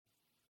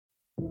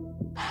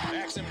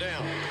Backs him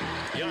down.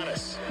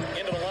 Giannis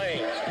into the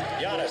lane.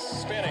 Giannis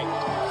spinning.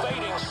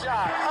 Fading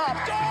shot. Up.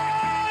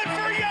 Good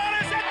for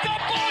Giannis at the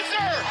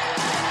buzzer.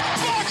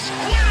 Bucks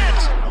win it.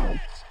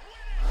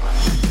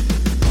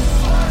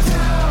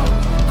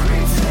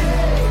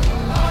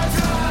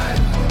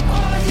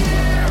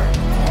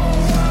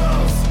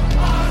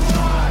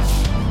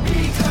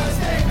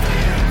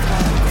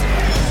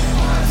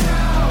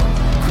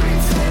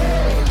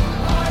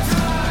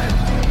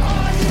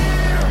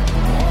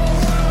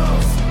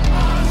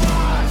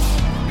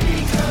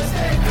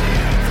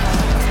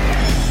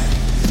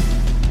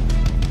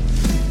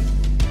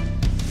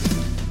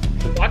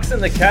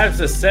 And the Cavs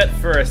are set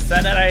for a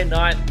Saturday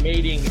night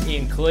meeting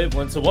in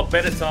Cleveland. So what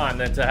better time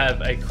than to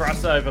have a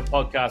crossover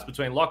podcast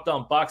between Locked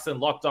On Bucks and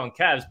Locked On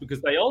Cavs,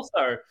 because they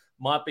also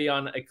might be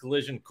on a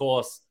collision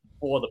course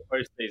for the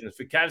postseason.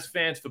 For Cavs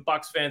fans, for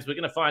Bucks fans, we're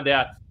going to find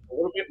out a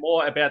little bit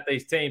more about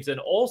these teams and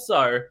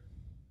also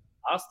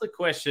ask the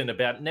question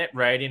about net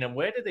rating and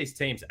where do these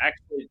teams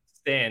actually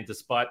stand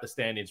despite the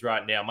standings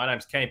right now. My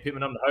name's Kane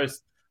Pittman. I'm the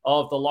host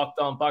of the Locked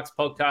On Bucks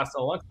podcast.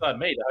 Alongside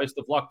me, the host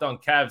of Locked On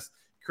Cavs,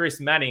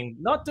 Chris Manning.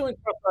 Not doing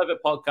crossover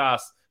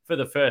podcasts for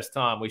the first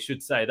time, we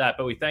should say that,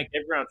 but we thank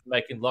everyone for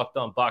making Locked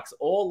On Bucks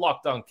or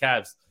Locked On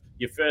Cavs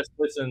your first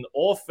listen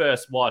or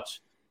first watch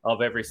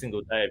of every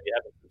single day. If you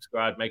haven't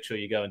subscribed, make sure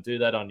you go and do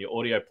that on your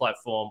audio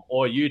platform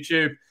or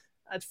YouTube.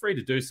 It's free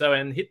to do so,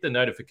 and hit the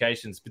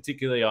notifications,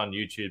 particularly on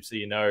YouTube, so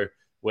you know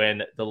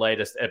when the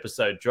latest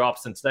episode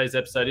drops. And today's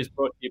episode is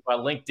brought to you by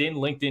LinkedIn.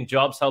 LinkedIn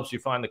Jobs helps you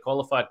find the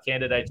qualified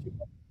candidates you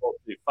want to talk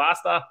to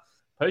faster.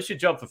 Post your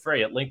job for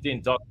free at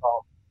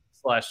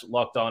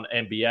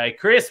linkedin.com/LockedOnNBA.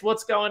 Chris,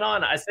 what's going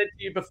on? I said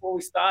to you before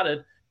we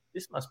started,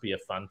 this must be a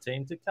fun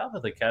team to cover.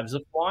 The Cavs are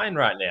flying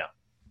right now.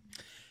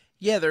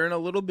 Yeah, they're in a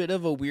little bit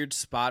of a weird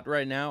spot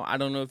right now. I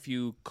don't know if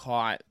you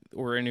caught,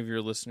 or any of your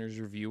listeners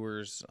or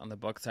viewers on the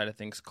Bucs side of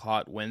things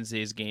caught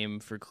Wednesday's game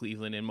for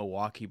Cleveland and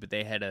Milwaukee, but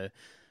they had a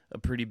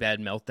pretty bad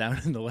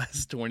meltdown in the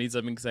last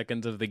 20-something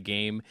seconds of the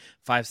game.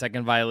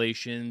 5-second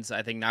violations,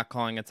 I think not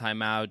calling a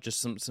timeout,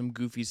 just some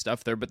goofy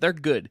stuff there, but they're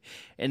good.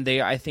 And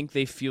I think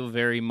they feel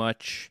very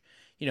much,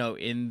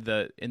 in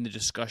the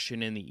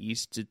discussion in the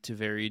East to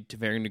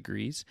varying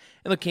degrees.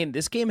 And look, Kane,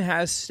 this game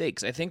has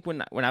stakes. I think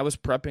when I was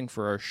prepping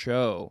for our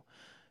show,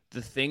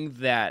 the thing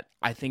that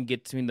I think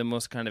gets me the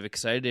most kind of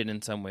excited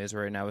in some ways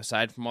right now,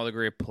 aside from all the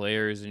great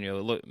players, and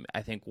look,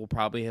 I think we'll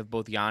probably have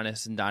both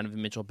Giannis and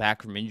Donovan Mitchell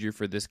back from injury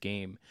for this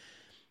game.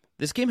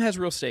 This game has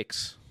real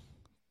stakes.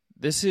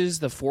 This is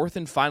the fourth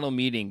and final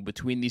meeting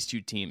between these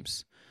two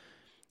teams.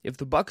 If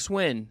the Bucks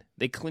win,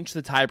 they clinch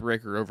the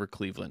tiebreaker over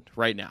Cleveland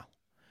right now.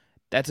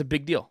 That's a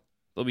big deal.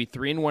 They'll be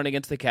 3-1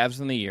 against the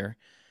Cavs in the year.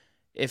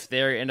 If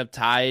they end up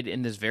tied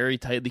in this very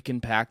tightly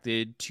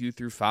compacted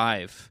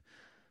 2-5,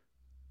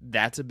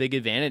 that's a big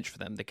advantage for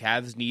them. The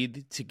Cavs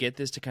need to get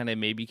this to kind of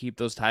maybe keep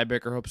those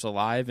tiebreaker hopes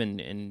alive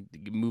and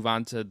move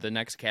on to the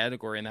next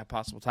category in that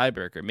possible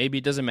tiebreaker. Maybe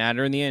it doesn't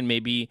matter in the end.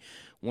 Maybe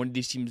one of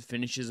these teams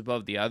finishes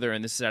above the other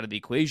and this is out of the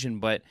equation.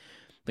 But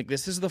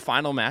this is the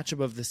final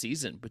matchup of the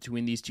season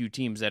between these two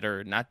teams that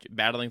are not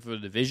battling for the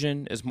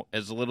division as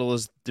little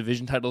as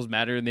division titles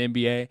matter in the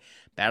NBA,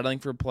 battling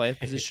for a playoff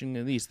position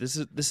in the East. This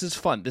is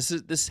fun.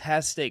 This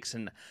has stakes,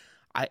 and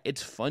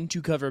it's fun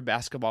to cover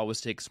basketball with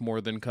stakes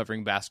more than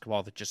covering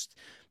basketball that just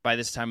by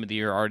this time of the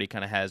year already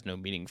kind of has no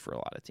meaning for a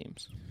lot of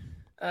teams.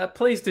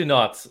 Please do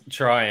not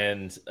try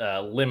and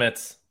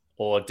limit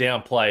or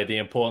downplay the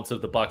importance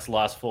of the Bucks'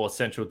 last 4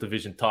 Central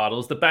Division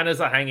titles. The banners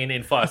are hanging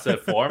in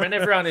Fiserv Forum, and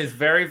everyone is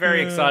very,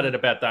 very excited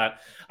about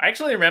that. I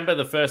actually remember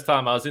the first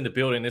time I was in the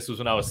building. This was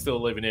when I was still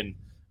living in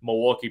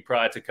Milwaukee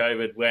prior to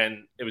COVID,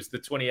 when it was the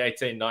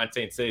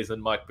 2018-19 season,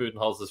 Mike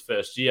Budenholzer's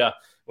first year,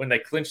 when they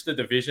clinched the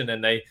division,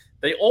 and they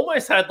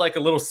almost had like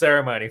a little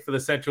ceremony for the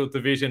Central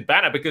Division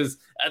banner, because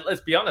let's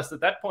be honest,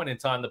 at that point in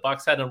time, the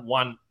Bucks hadn't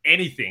won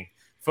anything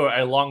for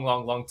a long,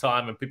 long, long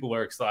time, and people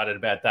were excited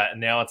about that. And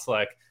now it's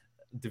like,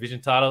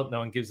 division title, no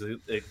one gives a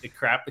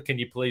crap. Can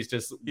you please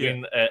just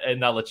win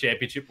another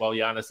championship while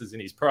Giannis is in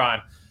his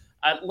prime?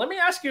 Let me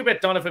ask you about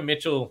Donovan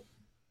Mitchell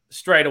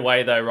straight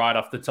away, though, right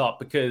off the top,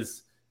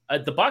 because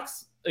the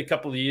Bucks a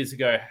couple of years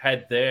ago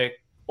had their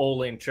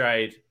all-in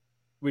trade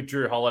with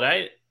Jrue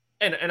Holiday,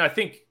 and I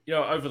think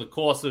over the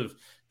course of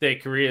their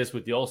careers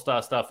with the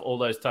All-Star stuff, all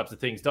those types of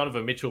things,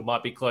 Donovan Mitchell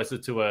might be closer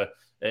to a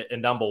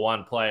number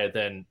one player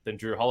than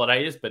Jrue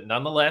Holiday is, but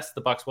nonetheless, the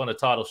Bucks won a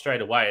title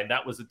straight away, and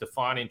that was a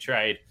defining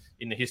trade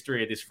in the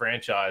history of this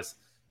franchise.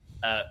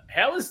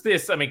 How is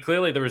this? I mean,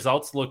 clearly the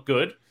results look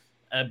good,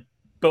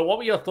 but what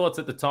were your thoughts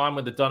at the time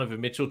with the Donovan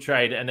Mitchell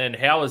trade, and then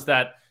how has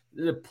that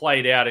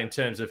played out in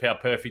terms of how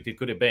perfect it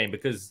could have been?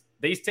 Because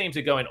these teams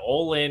are going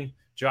all in,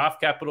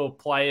 draft capital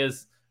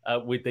players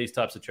with these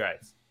types of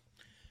trades.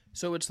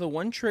 So it's the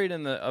one trade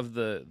of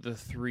the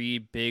 3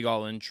 big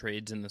all-in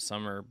trades in the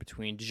summer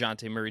between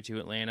DeJounte Murray to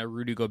Atlanta,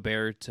 Rudy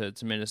Gobert to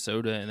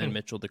Minnesota, and then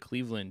Mitchell to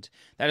Cleveland.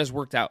 That has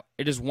worked out.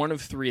 It is one of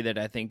 3 that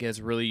I think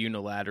has really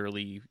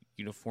unilaterally,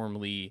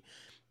 uniformly,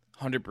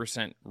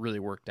 100% really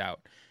worked out.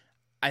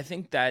 I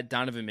think that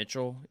Donovan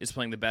Mitchell is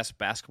playing the best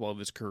basketball of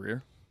his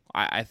career.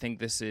 I think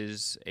this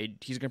is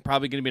he's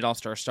probably going to be an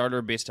all-star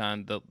starter based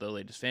on the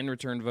latest fan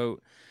return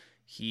vote.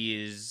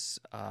 He is,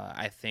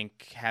 I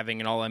think, having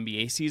an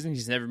All-NBA season.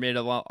 He's never made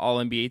an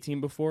All-NBA team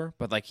before,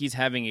 but like he's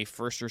having a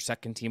first or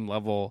second team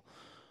level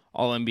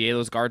All-NBA.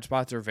 Those guard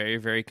spots are very,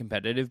 very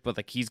competitive, but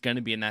like he's going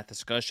to be in that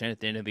discussion at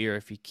the end of the year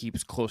if he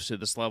keeps close to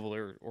this level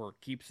or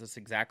keeps this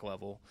exact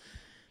level.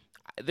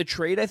 The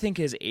trade, I think,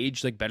 has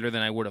aged like better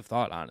than I would have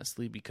thought,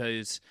 honestly,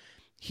 because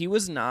he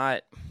was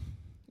not.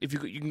 If you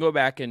can go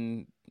back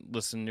and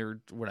listen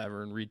or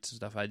whatever and read some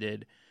stuff I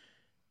did,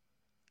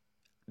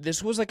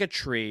 this was like a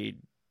trade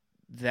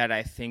that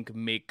I think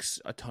made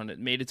a ton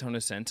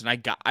of sense, and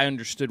I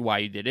understood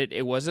why he did it.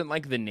 It wasn't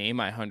like the name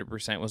I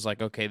 100% was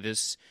like, okay,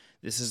 this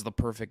is the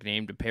perfect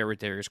name to pair with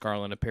Darius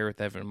Garland, to pair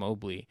with Evan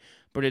Mobley,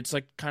 but it's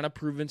like kind of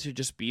proven to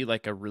just be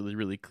like a really,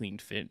 really clean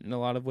fit in a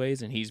lot of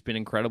ways, and he's been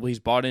incredible. He's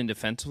bought in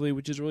defensively,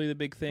 which is really the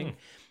big thing.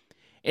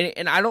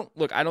 And I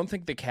don't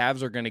think the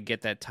Cavs are going to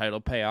get that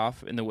title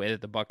payoff in the way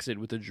that the Bucks did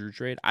with the Jrue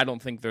trade. I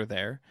don't think they're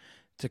there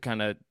to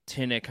kind of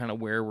tin it kind of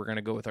where we're going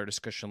to go with our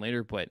discussion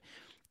later, but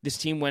this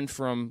team went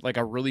from like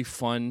a really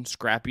fun,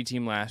 scrappy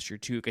team last year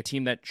to a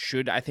team that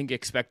should, I think,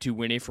 expect to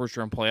win a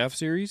first-round playoff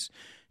series,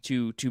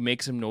 to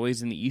make some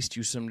noise in the East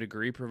to some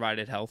degree,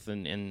 provided health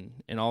and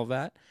all of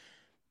that.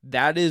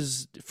 That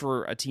is,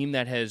 for a team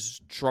that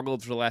has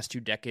struggled for the last 2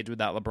 decades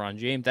without LeBron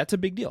James, that's a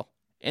big deal.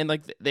 And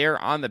like they're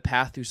on the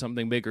path to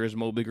something bigger as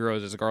Mobley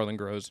grows, as Garland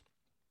grows,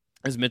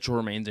 as Mitchell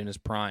remains in his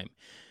prime.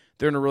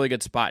 They're in a really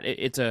good spot.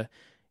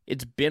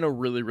 It's been a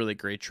really, really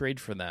great trade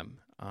for them.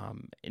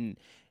 And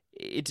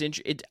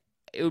it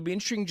would be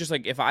interesting, just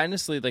like if I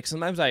honestly, like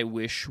sometimes I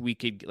wish we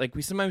could, like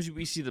sometimes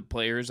we see the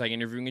players like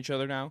interviewing each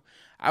other now.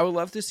 I would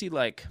love to see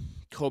like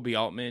Kobe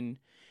Altman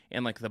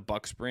and like the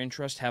Bucks Brain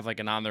Trust have like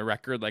an on the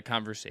record like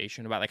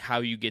conversation about like how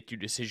you get through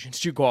decisions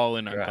to go all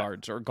in on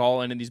guards or go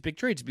all in these big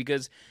trades,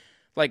 because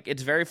like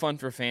it's very fun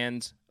for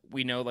fans.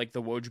 We know like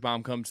the Woj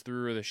bomb comes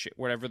through, or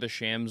whatever the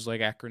Shams like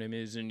acronym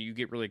is, and you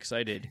get really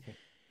excited.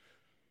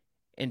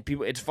 And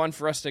people, it's fun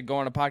for us to go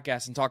on a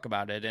podcast and talk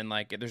about it, and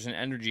like there's an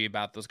energy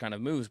about those kind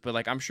of moves. But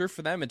like I'm sure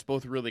for them, it's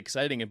both really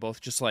exciting and both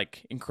just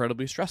like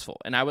incredibly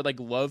stressful. And I would like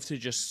love to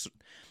just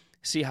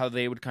see how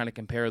they would kind of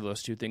compare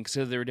those two things,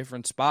 because they're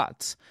different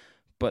spots.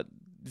 But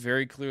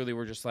very clearly,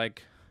 we're just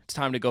like, it's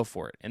time to go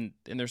for it. And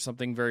there's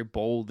something very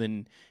bold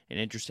and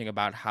interesting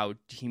about how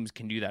teams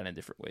can do that in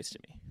different ways to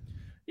me.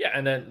 Yeah,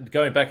 and then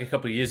going back a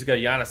couple of years ago,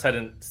 Giannis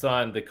hadn't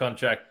signed the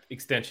contract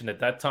extension at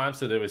that time,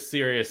 so there was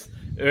serious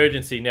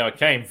urgency. Now it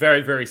came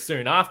very, very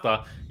soon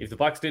after. If the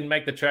Bucks didn't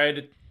make the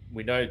trade,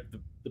 we know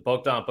the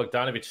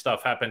Bogdanovic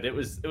stuff happened. It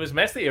was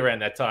messy around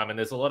that time, and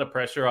there's a lot of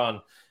pressure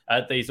on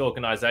these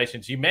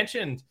organizations. You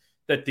mentioned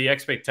that the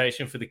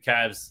expectation for the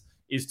Cavs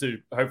is to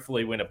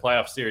hopefully win a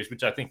playoff series,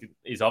 which I think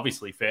is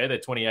obviously fair. They're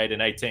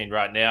 28-18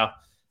 right now.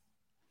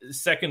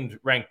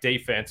 Second-ranked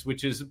defense,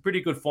 which is a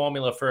pretty good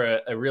formula for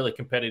a really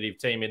competitive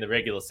team in the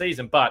regular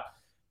season. But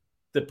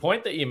the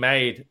point that you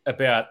made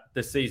about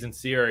the season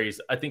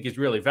series, I think, is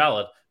really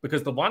valid,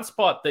 because the one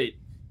spot that,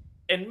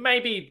 and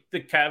maybe the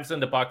Cavs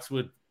and the Bucks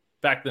would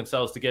back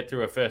themselves to get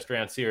through a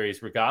first-round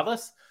series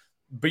regardless,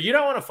 but you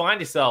don't want to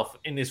find yourself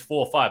in this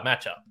 4-5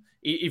 matchup.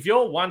 If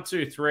you're 1,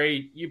 2,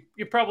 3,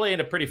 you're probably in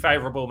a pretty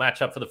favorable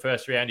matchup for the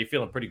first round. You're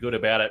feeling pretty good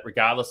about it,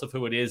 regardless of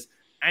who it is,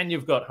 and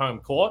you've got home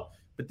court.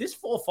 But this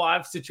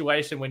 4-5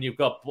 situation, when you've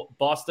got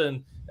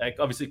Boston, like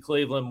obviously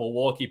Cleveland,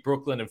 Milwaukee,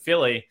 Brooklyn, and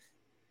Philly,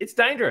 it's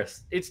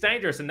dangerous. It's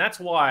dangerous, and that's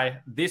why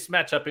this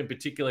matchup in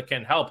particular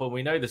can help. And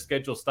we know the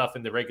schedule stuff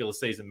in the regular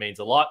season means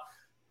a lot.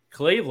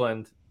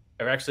 Cleveland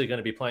are actually going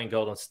to be playing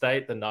Golden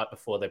State the night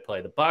before they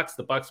play the Bucks.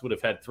 The Bucks would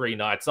have had 3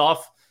 nights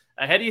off.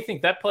 How do you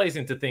think that plays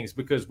into things?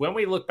 Because when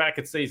we look back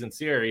at season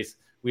series,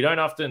 we don't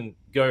often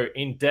go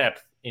in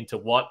depth into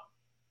what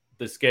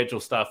the schedule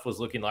stuff was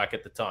looking like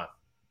at the time.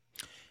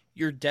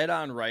 You're dead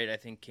on right, I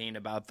think, Kane,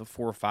 about the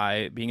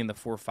 4-5 being in the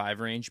 4-5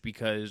 range,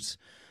 because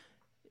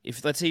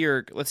if let's say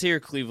you're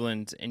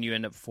Cleveland and you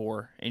end up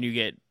 4 and you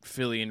get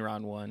Philly in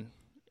round 1,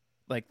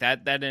 like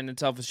that in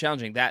itself is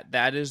challenging.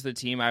 That is the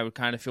team I would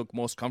kind of feel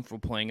most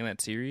comfortable playing in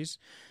that series.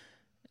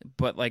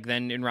 But like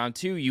then in round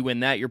 2, you win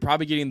that, you're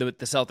probably getting the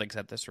Celtics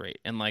at this rate,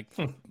 and like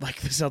the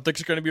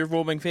Celtics are going to be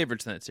revolving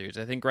favorites in that series.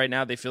 I think right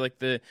now they feel like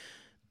the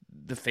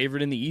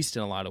favorite in the East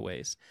in a lot of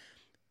ways.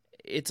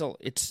 It's a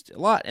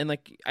lot, and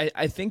like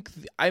I think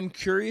I'm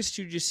curious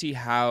to just see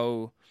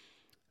how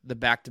the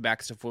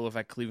back-to-back stuff will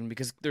affect Cleveland,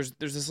 because there's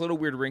this little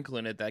weird wrinkle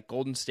in it that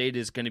Golden State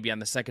is going to be on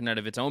the second night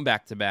of its own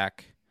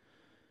back-to-back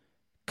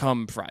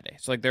come Friday.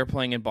 So like they're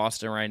playing in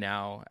Boston right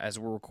now as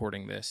we're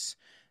recording this.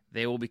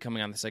 They will be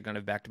coming on the second night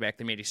of back-to-back.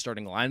 They made a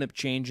starting lineup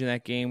change in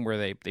that game where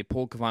they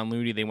pulled Kevon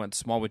Looney. They went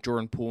small with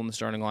Jordan Poole in the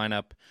starting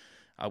lineup,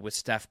 with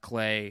Steph,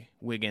 Clay,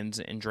 Wiggins,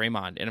 and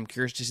Draymond. And I'm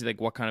curious to see like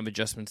what kind of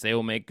adjustments they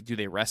will make. Do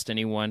they rest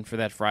anyone for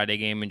that Friday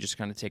game and just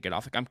kind of take it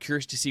off? Like I'm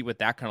curious to see what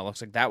that kind of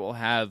looks like. That will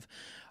have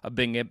a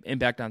big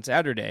impact on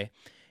Saturday.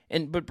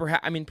 But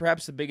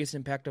perhaps the biggest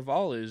impact of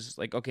all is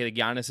like, okay, the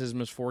Giannis has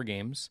missed 4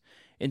 games.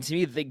 And to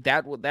me, I think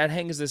that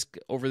hangs this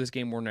over this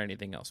game more than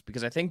anything else,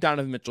 because I think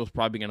Donovan Mitchell is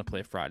probably going to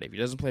play Friday. If he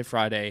doesn't play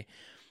Friday,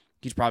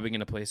 he's probably going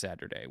to play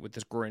Saturday with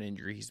this groin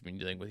injury he's been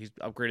dealing with. He's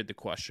upgraded to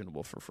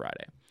questionable for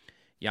Friday.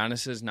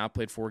 Giannis has not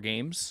played 4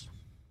 games.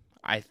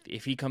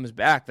 If he comes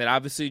back, that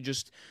obviously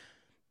just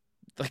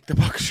like the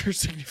Bucks are a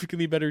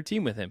significantly better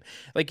team with him.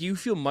 Like, you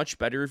feel much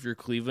better if you're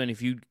Cleveland,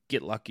 if you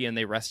get lucky and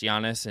they rest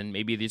Giannis and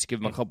maybe they just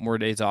give him a couple more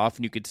days off,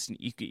 and you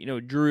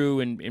could Drew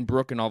and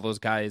Brooke and all those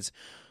guys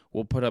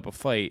will put up a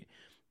fight.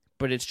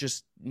 But it's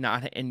just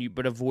not,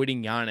 but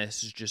avoiding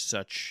Giannis is just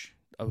such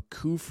a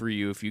coup for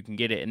you if you can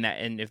get it,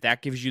 and if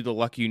that gives you the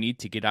luck you need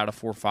to get out of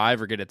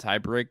 4-5 or get a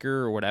tiebreaker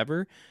or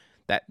whatever,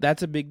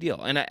 that's a big deal.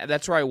 And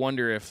that's where I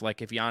wonder if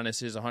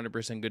Giannis is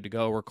 100% good to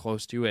go or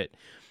close to it,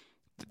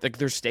 like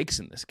there's stakes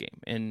in this game,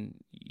 and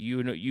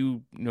you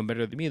know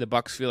better than me, the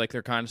Bucks feel like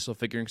they're kind of still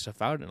figuring stuff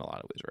out in a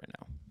lot of ways right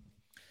now.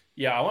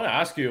 Yeah, I want to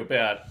ask you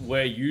about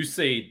where you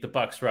see the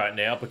Bucks right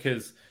now,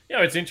 because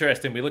it's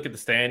interesting. We look at the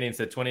standings;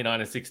 they're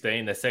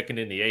 29-16, they're second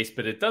in the East,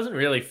 but it doesn't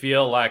really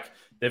feel like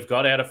they've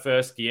got out of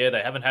first gear.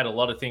 They haven't had a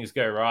lot of things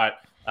go right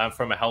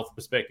from a health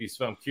perspective.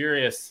 So I'm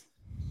curious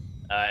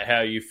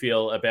how you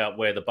feel about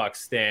where the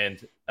Bucks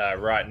stand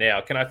right now.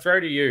 Can I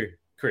throw to you,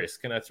 Chris?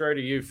 Can I throw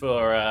to you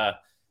for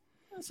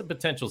some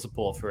potential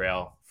support for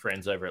our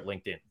friends over at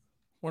LinkedIn?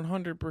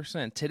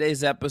 100%.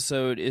 Today's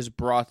episode is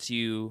brought to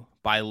you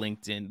by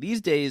LinkedIn.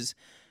 These days,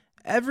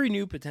 every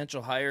new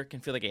potential hire can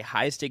feel like a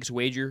high-stakes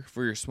wager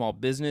for your small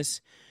business.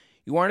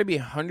 You want to be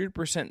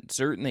 100%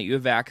 certain that you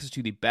have access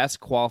to the best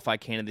qualified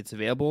candidates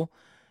available.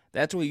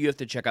 That's why you have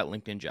to check out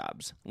LinkedIn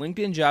Jobs.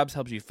 LinkedIn Jobs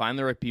helps you find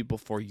the right people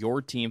for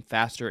your team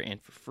faster and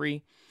for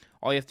free.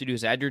 All you have to do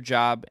is add your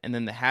job and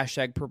then the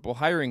hashtag purple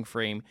hiring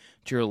frame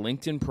to your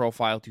LinkedIn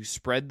profile to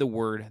spread the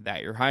word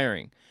that you're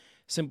hiring.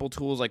 Simple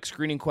tools like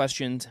screening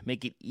questions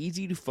make it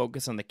easy to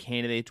focus on the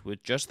candidates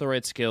with just the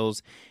right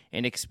skills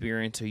and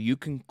experience, so you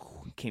can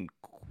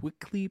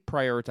quickly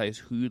prioritize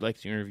who you'd like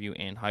to interview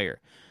and hire.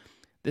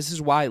 This is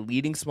why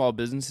leading small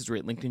businesses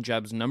rate LinkedIn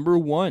Jobs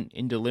 #1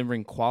 in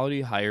delivering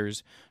quality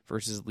hires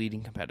versus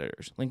leading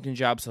competitors. LinkedIn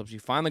Jobs helps you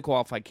find the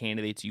qualified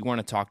candidates you want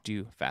to talk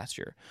to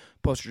faster.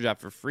 Post your job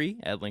for free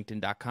at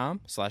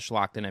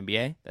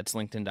linkedin.com/LockedOnNBA. That's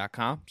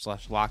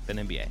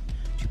linkedin.com/LockedOnNBA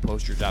to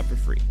post your job for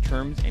free.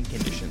 Terms and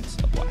conditions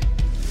apply.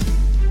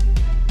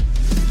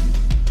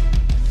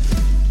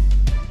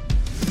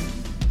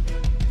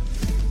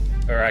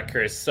 All right,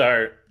 Chris.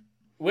 So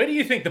where do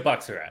you think the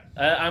Bucks are at?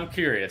 I'm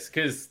curious,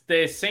 because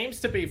there seems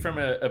to be, from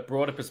a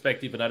broader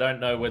perspective, and I don't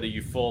know whether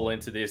you fall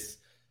into this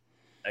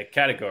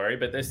category,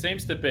 but there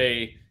seems to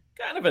be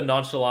kind of a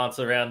nonchalance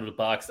around the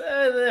Bucks.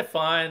 They're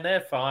fine.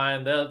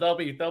 They'll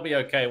be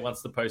okay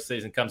once the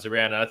postseason comes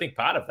around. And I think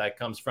part of that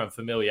comes from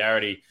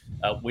familiarity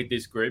with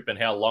this group and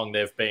how long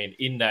they've been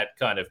in that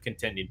kind of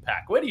contending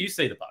pack. Where do you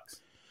see the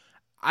Bucks?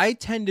 I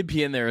tend to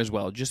be in there as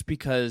well, just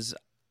because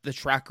the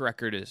track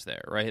record is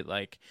there, right?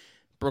 Like,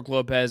 Brook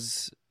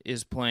Lopez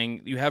is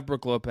playing. You have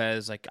Brook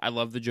Lopez. Like, I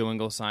love the Joe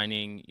Ingles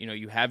signing.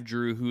 You have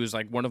Drew, who is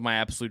like one of my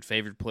absolute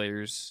favorite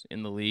players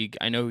in the league.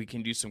 I know he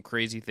can do some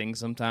crazy things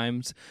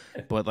sometimes,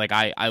 but like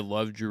I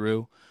love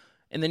Drew.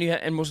 And then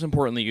and most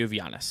importantly, you have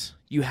Giannis.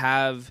 You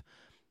have,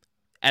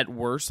 at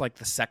worst, like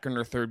the second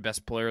or third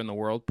best player in the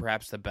world,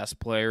 perhaps the best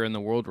player in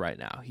the world right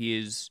now. He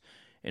is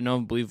an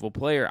unbelievable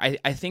player.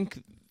 I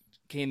think,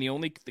 Kane,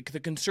 the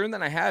concern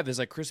that I have is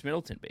like Chris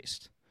Middleton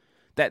based.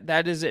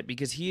 That is it,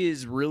 because he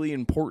is really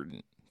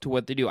important to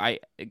what they do.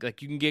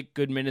 You can get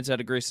good minutes out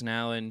of Grayson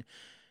Allen.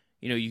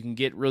 You can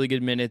get really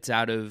good minutes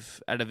out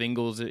of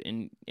Ingles,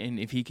 and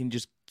if he can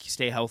just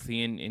stay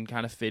healthy and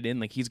kind of fit in,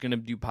 like, he's going to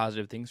do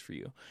positive things for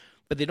you.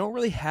 But they don't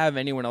really have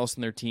anyone else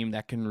in their team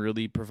that can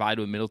really provide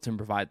what Middleton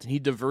provides, and he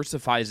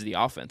diversifies the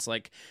offense.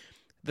 Like,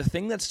 the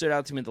thing that stood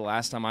out to me the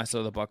last time I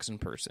saw the Bucks in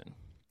person,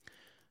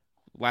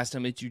 last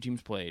time the two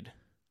teams played,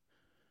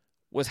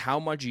 was how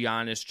much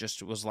Giannis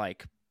just was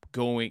like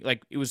going,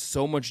 like, it was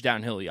so much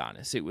downhill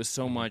Giannis. It was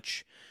so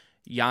much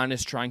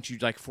Giannis trying to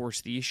like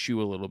force the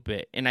issue a little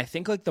bit. And I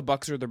think like the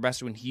Bucks are the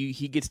best when he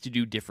gets to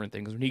do different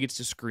things, when he gets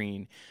to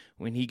screen,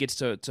 when he gets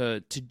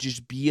to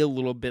just be a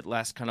little bit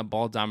less kind of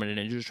ball dominant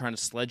and just trying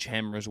to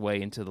sledgehammer his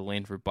way into the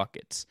lane for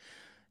buckets.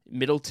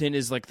 Middleton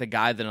is like the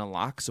guy that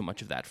unlocks so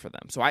much of that for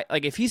them. So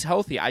if he's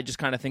healthy, I just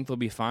kind of think they'll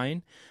be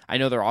fine. I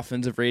know their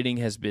offensive rating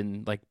has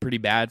been like pretty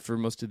bad for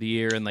most of the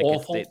year, and like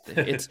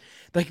it's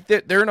like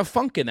they're in a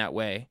funk in that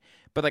way.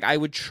 But like, I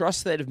would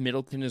trust that if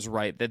Middleton is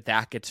right,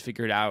 that gets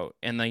figured out,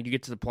 and like you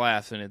get to the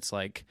playoffs and it's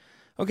like,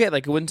 okay,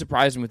 like it wouldn't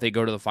surprise me if they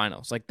go to the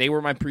finals. Like, they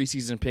were my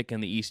preseason pick in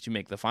the East to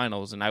make the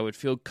finals, and I would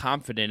feel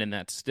confident in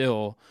that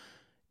still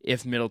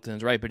if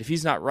Middleton's right. But if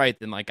he's not right,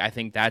 then like I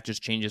think that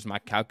just changes my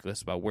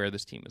calculus about where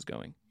this team is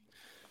going.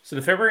 So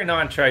the February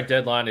 9 trade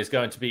deadline is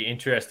going to be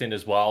interesting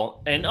as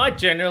well. And I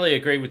generally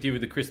agree with you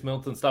with the Chris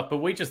Middleton stuff, but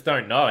we just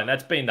don't know. And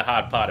that's been the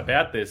hard part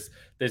about this.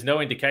 There's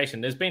no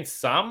indication. There's been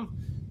some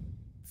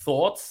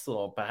thoughts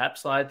or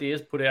perhaps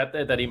ideas put out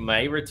there that he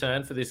may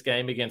return for this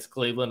game against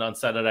Cleveland on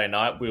Saturday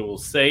night. We will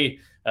see.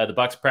 The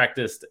Bucks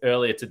practiced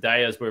earlier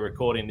today as we're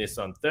recording this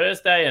on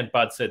Thursday, and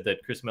Bud said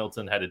that Chris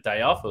Middleton had a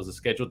day off. It was a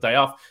scheduled day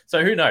off.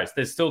 So who knows?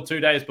 There's still 2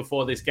 days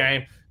before this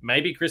game.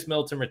 Maybe Chris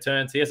Middleton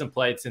returns. He hasn't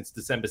played since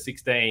December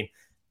 16.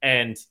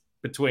 And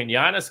between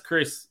Giannis,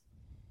 Chris,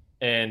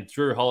 and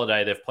Drew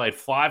Holiday, they've played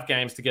 5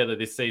 games together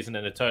this season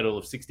in a total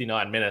of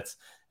 69 minutes.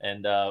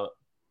 And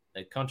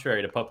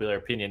contrary to popular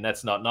opinion,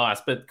 that's not nice.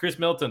 But Chris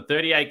Middleton,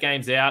 38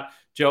 games out.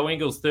 Joe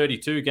Ingles,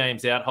 32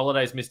 games out.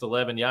 Holiday's missed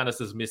 11. Giannis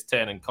has missed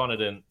 10. And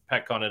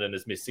Pat Connaughton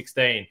has missed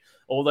 16.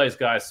 All those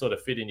guys sort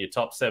of fit in your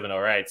top 7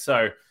 or 8.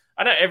 So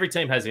I know every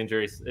team has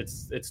injuries.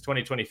 It's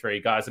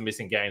 2023. Guys are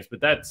missing games.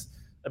 But that's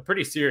a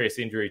pretty serious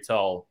injury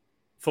toll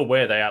for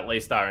where they at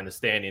least are in the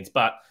standings.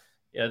 But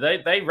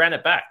they ran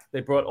it back. They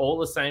brought all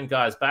the same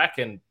guys back.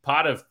 And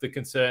part of the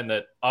concern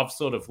that I've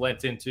sort of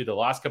lent into the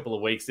last couple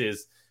of weeks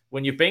is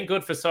when you've been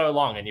good for so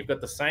long and you've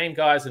got the same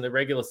guys in the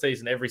regular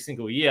season every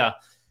single year,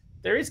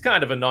 there is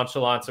kind of a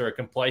nonchalance or a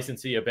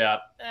complacency about,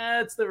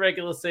 it's the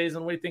regular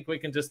season. We think we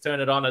can just turn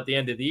it on at the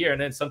end of the year.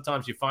 And then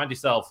sometimes you find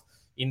yourself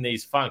in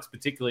these funks,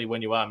 particularly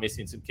when you are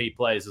missing some key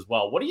players as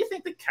well. What do you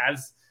think the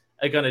Cavs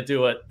are going to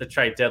do at the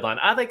trade deadline?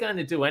 Are they going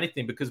to do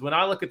anything? Because when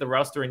I look at the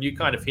roster, and you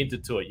kind of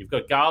hinted to it, you've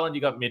got Garland,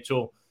 you've got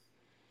Mitchell,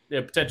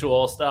 potential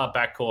all-star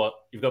backcourt.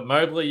 You've got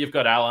Mobley, you've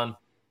got Allen.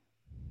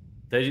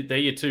 They're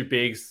your 2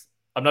 bigs.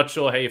 I'm not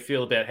sure how you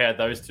feel about how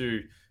those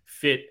 2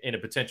 fit in a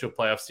potential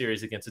playoff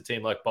series against a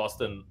team like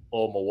Boston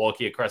or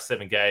Milwaukee across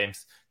 7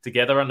 games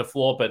together on the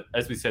floor. But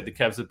as we said, the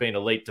Cavs have been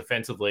elite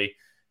defensively.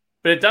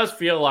 But it does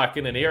feel like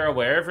in an era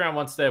where everyone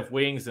wants to have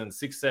wings and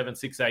 6'7",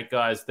 6'8"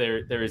 guys,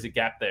 there is a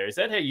gap there. Is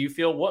that how you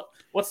feel?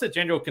 What's the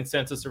general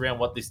consensus around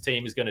what this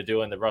team is going to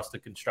do in the roster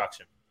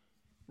construction?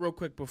 Real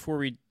quick before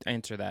we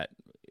answer that,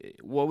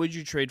 what would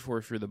you trade for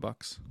if you're the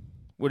Bucks?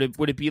 Would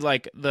it be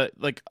like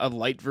a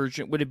light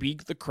version? Would it be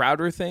the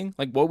Crowder thing?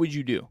 Like, what would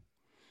you do?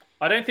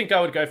 I don't think I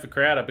would go for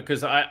Crowder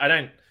because I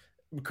don't.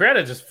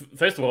 Crowder just,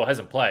 first of all,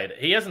 hasn't played.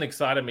 He hasn't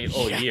excited me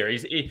all year.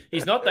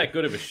 He's not that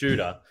good of a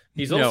shooter.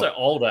 He's also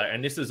older,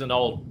 and this is an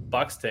old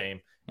Bucks team.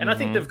 And I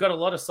think they've got a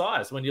lot of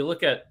size. When you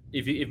look at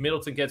if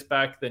Middleton gets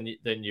back, then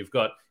you've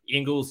got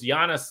Ingles.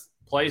 Giannis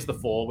plays the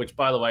 4, which,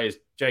 by the way, is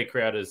Jay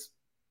Crowder's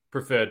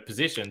preferred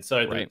position.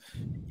 So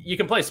you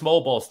can play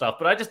small ball stuff,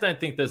 but I just don't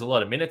think there's a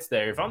lot of minutes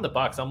there. If I'm the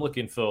Bucks, I'm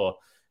looking for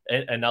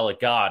another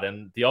guard.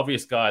 And the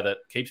obvious guy that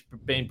keeps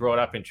being brought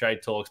up in trade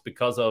talks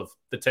because of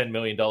the $10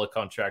 million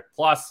contract,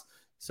 plus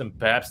some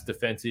perhaps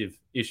defensive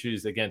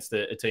issues against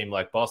a team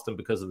like Boston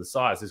because of the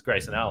size, is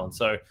Grayson Allen.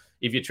 So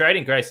if you're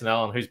trading Grayson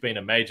Allen, who's been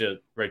a major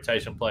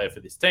rotation player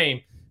for this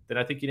team, then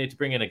I think you need to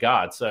bring in a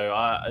guard. So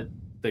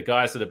the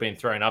guys that have been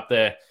thrown up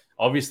there,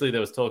 obviously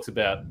there was talks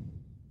about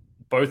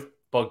both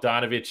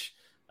Bogdanovic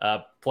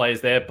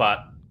players there, but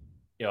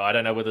I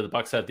don't know whether the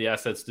Bucks have the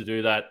assets to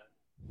do that.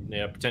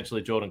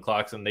 Potentially Jordan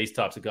Clarkson, these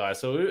types of guys.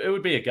 So it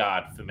would be a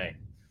guard for me.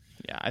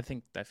 Yeah, I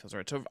think that feels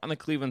right. So on the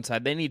Cleveland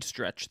side, they need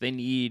stretch. They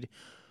need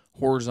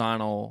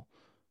horizontal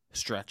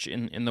stretch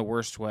in the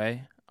worst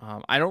way.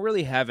 I don't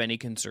really have any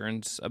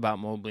concerns about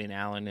Mobley and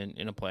Allen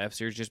in a playoff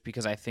series, just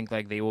because I think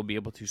like they will be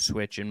able to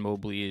switch, and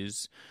Mobley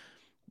is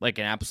like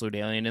an absolute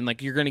alien, and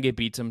like you're going to get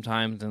beat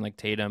sometimes, and like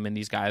Tatum and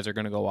these guys are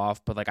going to go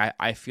off, but like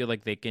I feel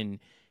like they can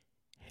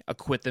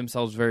acquit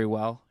themselves very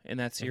well in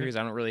that series.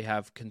 I don't really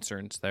have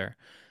concerns there.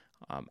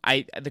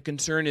 The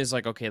concern is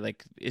like, okay,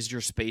 like is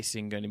your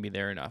spacing going to be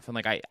there enough? And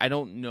like I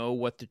don't know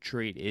what the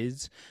trade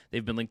is.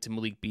 They've been linked to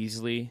Malik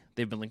Beasley.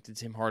 They've been linked to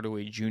Tim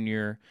Hardaway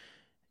Jr.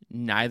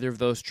 Neither of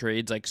those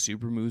trades like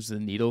super moves the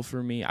needle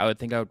for me. I would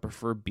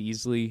prefer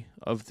Beasley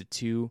of the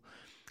 2.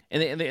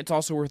 And it's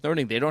also worth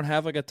noting they don't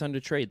have like a ton to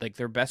trade. Like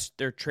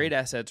their trade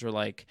assets are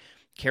like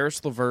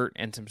Karis LeVert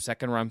and some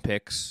second-round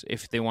picks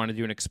if they want to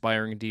do an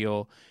expiring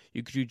deal.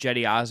 You could do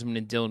Jetty Osman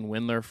and Dylan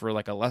Windler for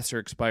like a lesser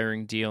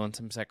expiring deal and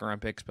some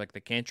second-round picks, but like they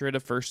can't trade a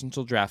first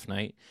until draft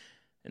night.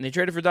 And they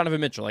traded for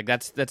Donovan Mitchell. Like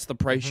that's the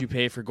price you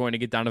pay for going to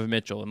get Donovan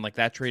Mitchell, and like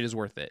that trade is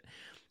worth it.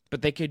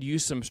 But they could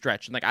use some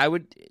stretch. And like I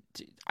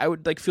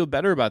would like feel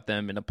better about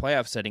them in a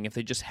playoff setting if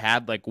they just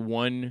had like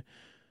one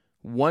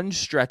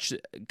stretch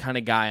kind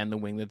of guy on the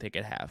wing that they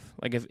could have.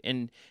 Like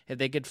if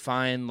they could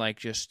find like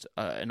just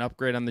an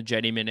upgrade on the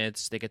Jetty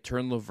minutes, they could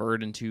turn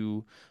LeVert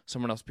into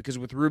someone else. Because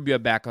with Rubio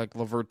back, like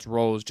LeVert's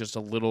role is just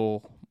a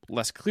little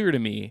less clear to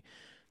me.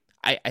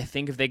 I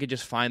think if they could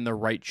just find the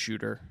right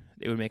shooter,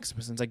 it would make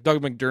some sense. Like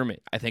Doug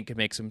McDermott, I think could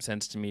make some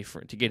sense to me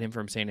to get him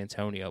from San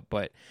Antonio.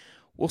 But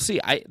we'll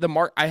see. I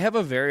have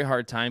a very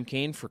hard time,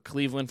 Kane, for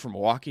Cleveland, for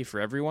Milwaukee,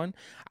 for everyone.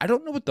 I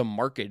don't know what the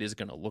market is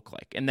going to look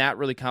like, and that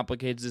really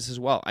complicates this as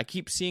well. I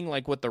keep seeing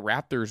like what the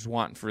Raptors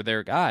want for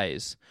their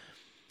guys,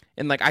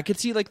 and like I could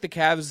see like the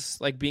Cavs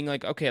like being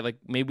like, okay, like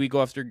maybe we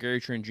go after Gary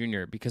Trent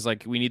Jr. because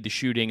like we need the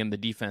shooting and the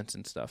defense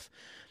and stuff.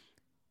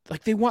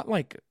 Like they want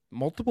like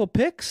multiple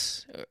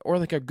picks or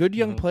like a good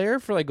young player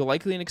for like a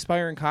likely an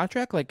expiring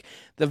contract. Like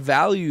the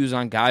values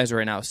on guys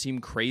right now seem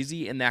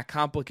crazy, and that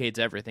complicates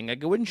everything.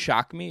 Like it wouldn't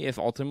shock me if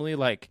ultimately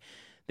like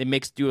they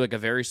do like a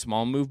very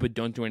small move, but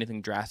don't do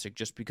anything drastic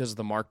just because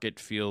the market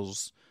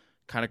feels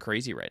kind of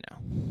crazy right now.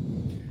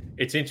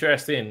 It's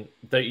interesting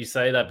that you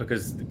say that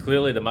because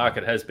clearly the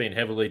market has been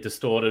heavily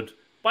distorted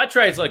by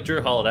trades like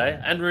Drew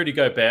Holiday and Rudy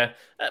Gobert,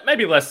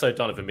 maybe less so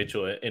Donovan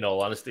Mitchell, in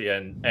all honesty.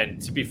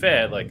 And to be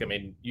fair, like, I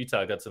mean,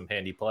 Utah got some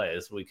handy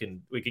players. We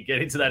can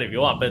get into that if you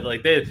want, but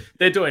like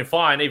they're doing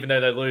fine, even though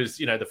they lose,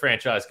 the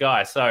franchise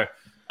guy. So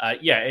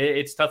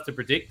it's tough to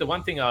predict. The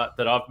one thing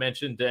that I've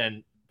mentioned,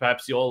 and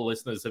perhaps your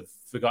listeners have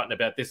forgotten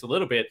about this a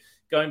little bit,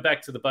 going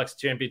back to the Bucks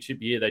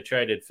championship year, they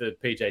traded for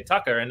PJ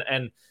Tucker,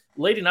 and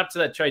leading up to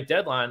that trade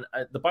deadline,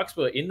 the Bucks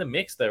were in the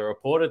mix. They were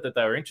reported that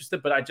they were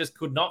interested, but I just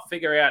could not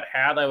figure out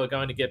how they were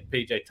going to get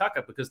PJ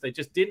Tucker because they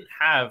just didn't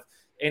have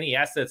any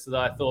assets that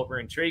I thought were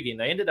intriguing.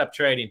 They ended up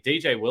trading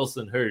DJ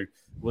Wilson, who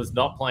was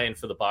not playing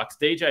for the Bucks,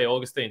 DJ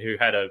Augustine, who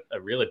had a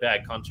really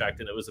bad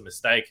contract, and it was a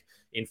mistake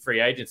in free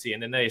agency.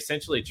 And then they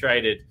essentially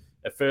traded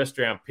a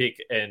first-round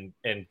pick and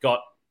got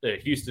the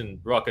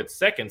Houston Rockets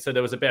second. So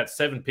there was about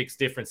 7 or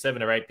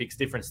 8 picks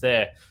difference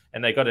there,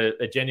 and they got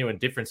a genuine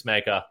difference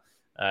maker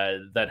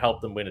that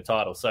helped them win a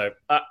title. So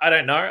I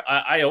don't know.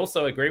 I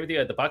also agree with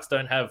you. The Bucks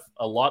don't have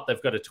a lot.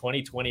 They've got a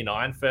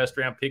 2029 first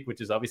round pick, which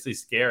is obviously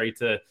scary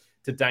to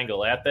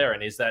dangle out there.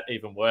 And is that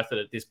even worth it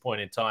at this point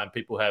in time?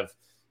 People have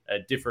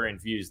differing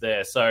views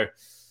there. So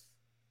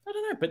I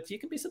don't know, but you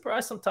can be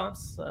surprised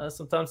sometimes.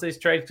 Sometimes these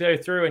trades go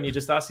through and you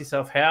just ask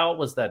yourself, how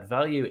was that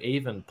value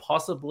even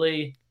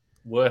possibly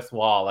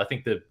worthwhile? I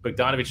think the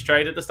Bogdanovich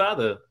trade at the start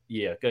of the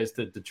year goes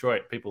to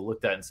Detroit. People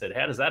looked at it and said,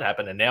 how does that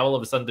happen? And now all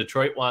of a sudden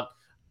Detroit want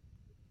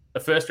a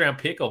first-round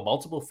pick or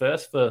multiple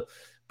firsts for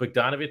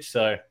Bogdanovich.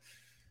 So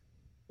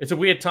it's a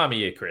weird time of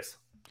year, Chris.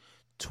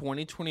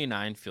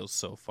 2029 feels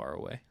so far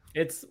away.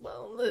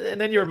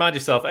 And then you remind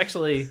yourself,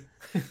 actually,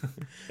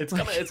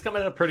 it's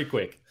coming up pretty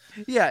quick.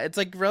 Yeah, it's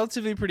like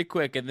relatively pretty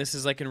quick, and this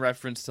is like in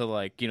reference to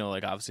like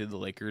obviously the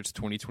Lakers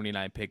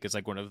 2029 pick is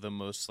like one of the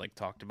most like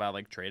talked about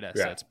like trade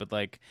assets, but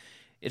like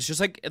it's just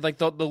like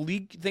the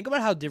league. Think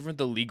about how different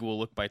the league will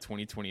look by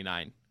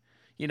 2029.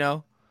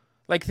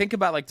 Like think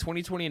about like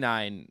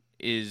 2029.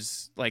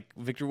 Is like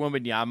Victor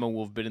Wembanyama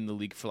will have been in the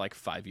league for like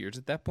 5 years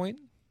at that point,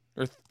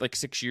 or like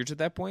 6 years at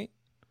that point.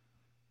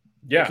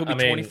 Yeah, he'll be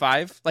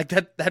 25. Like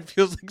that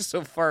feels like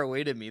so far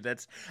away to me.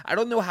 I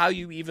don't know how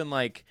you even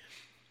like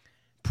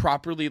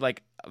properly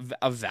like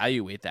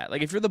evaluate that.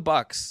 Like if you're the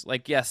Bucks,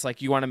 like yes,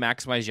 like you want to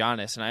maximize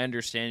Giannis, and I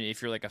understand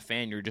if you're like a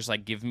fan, you're just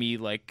like give me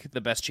like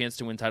the best chance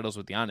to win titles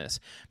with Giannis.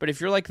 But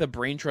if you're like the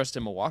brain trust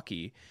in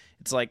Milwaukee,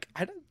 it's like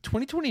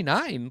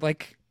 2029,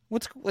 like.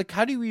 What's like?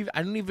 How do you?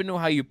 I don't even know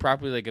how you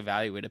properly like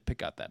evaluate a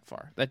pick out that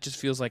far. That just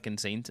feels like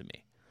insane to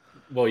me.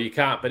 Well, you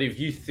can't. But if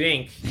you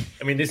think,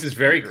 this is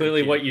very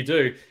clearly what you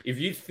do. If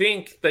you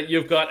think that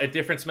you've got a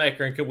difference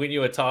maker and can win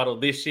you a title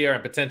this year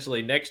and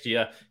potentially next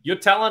year, you're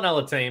telling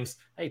other teams,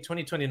 "Hey,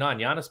 2029,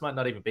 Giannis might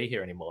not even be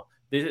here anymore.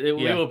 We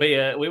will be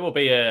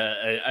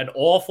an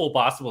awful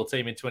basketball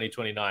team in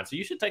 2029. So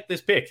you should take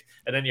this pick."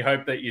 And then you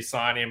hope that you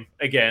sign him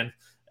again.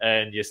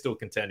 And you're still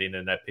contending,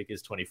 and that pick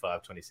is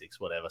 25,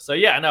 26, whatever. So,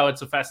 yeah, no,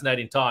 it's a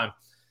fascinating time.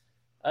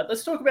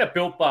 Let's talk about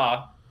Built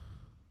Bar.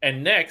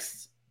 And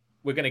next,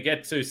 we're going to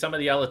get to some of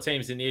the other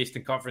teams in the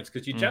Eastern Conference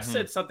because you just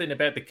said something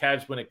about the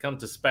Cavs when it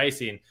comes to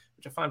spacing,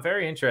 which I find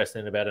very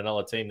interesting about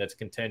another team that's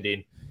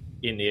contending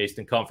in the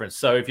Eastern Conference.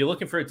 So if you're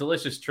looking for a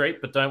delicious treat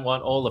but don't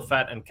want all the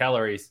fat and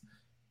calories,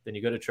 then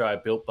you got to try a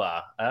Built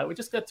Bar. We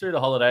just got through the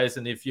holidays,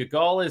 and if your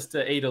goal is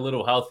to eat a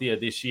little healthier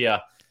this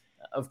year,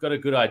 I've got a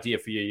good idea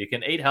for you. You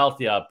can eat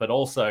healthier, but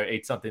also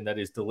eat something that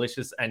is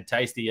delicious and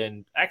tasty.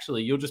 And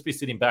actually, you'll just be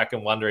sitting back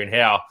and wondering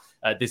how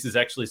this is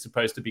actually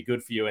supposed to be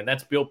good for you. And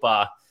that's Built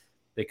Bar.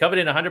 They're covered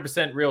in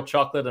 100% real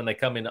chocolate, and they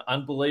come in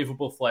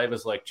unbelievable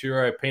flavors like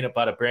churro, peanut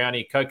butter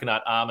brownie,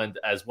 coconut almond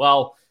as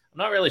well. I'm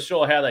not really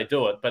sure how they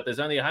do it, but there's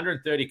only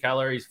 130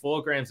 calories,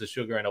 4 grams of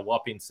sugar, and a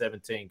whopping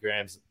 17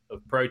 grams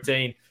of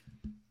protein.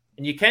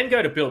 And you can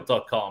go to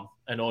Built.com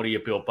and order your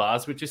Built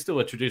Bars, which is still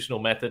a traditional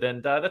method,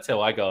 and that's how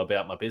I go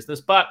about my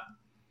business. But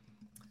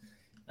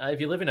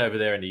if you're living over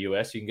there in the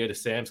US, you can go to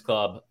Sam's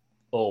Club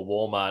or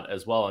Walmart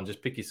as well and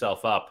just pick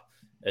yourself up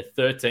a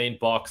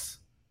 13-box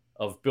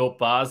of Built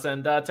Bars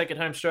and take it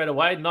home straight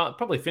away.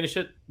 Probably finish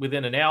it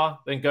within an hour,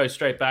 then go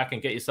straight back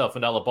and get yourself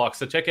another box.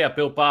 So check out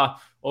Built Bar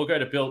or go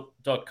to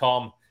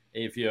Built.com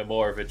if you're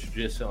more of a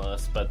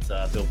traditionalist. But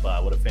Built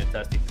Bar, what a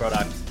fantastic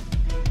product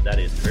that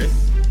is,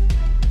 Chris.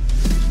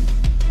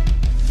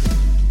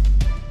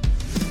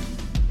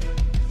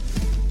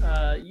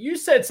 You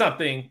said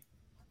something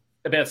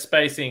about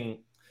spacing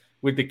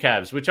with the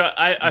Cavs, which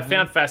I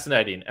found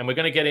fascinating. And we're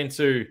going to get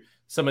into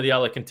some of the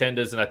other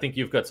contenders. And I think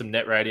you've got some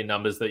net rating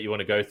numbers that you want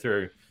to go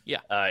through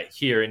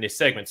here in this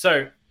segment.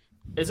 So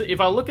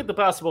if I look at the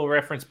basketball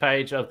reference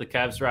page of the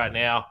Cavs right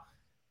now,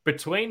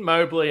 between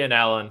Mobley and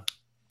Allen,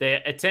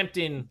 they're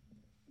attempting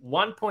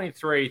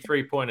 1.3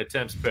 three-point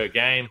attempts per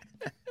game.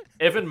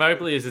 Evan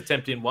Mobley is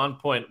attempting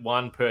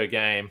 1.1 per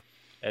game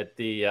at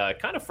the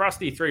kind of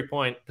frosty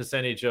three-point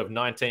percentage of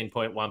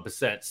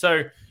 19.1%.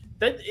 So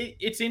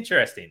it's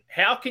interesting.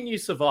 How can you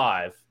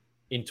survive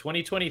in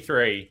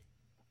 2023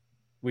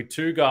 with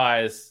two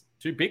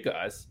big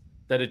guys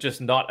that are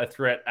just not a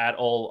threat at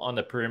all on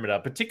the perimeter,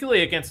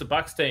 particularly against the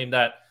Bucks team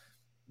that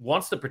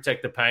wants to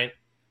protect the paint,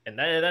 and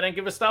they don't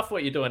give a stuff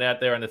what you're doing out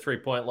there on the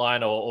 3-point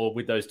line or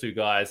with those two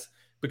guys,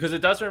 because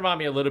it does remind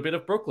me a little bit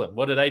of Brooklyn.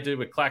 What do they do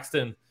with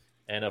Claxton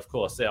and, of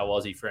course, our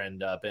Aussie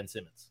friend Ben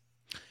Simmons?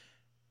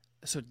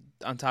 So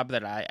on top of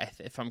that,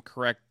 if I'm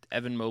correct,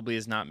 Evan Mobley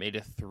has not made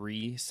a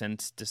 3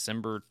 since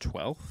December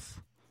 12th.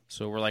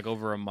 So we're like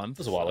over a month. It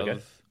was a while ago.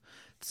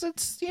 It's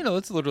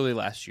it's literally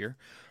last year.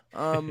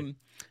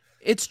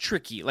 It's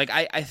tricky. Like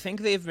I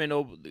think they've been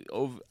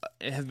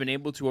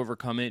able to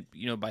overcome it,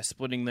 by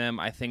splitting them.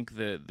 I think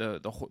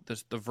the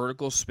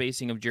vertical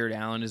spacing of Jared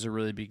Allen is a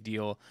really big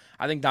deal.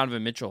 I think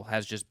Donovan Mitchell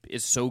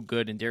is so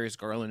good, and Darius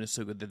Garland is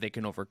so good that they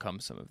can overcome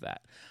some of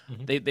that.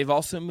 Mm-hmm. They've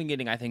also been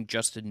getting, I think,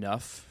 just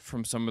enough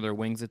from some of their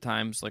wings at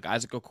times. Like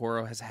Isaac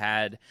Okoro has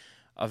had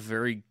a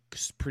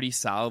pretty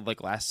solid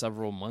last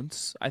several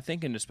months, I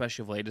think, and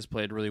especially of late has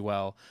played really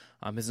well.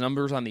 His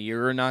numbers on the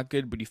year are not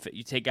good, but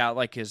you take out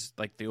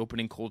the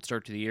opening cold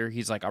start to the year,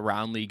 he's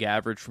around league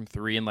average from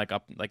 3 and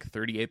up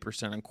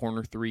 38% on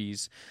corner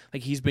threes.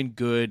 He's been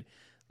good.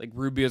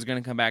 Rubio's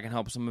going to come back and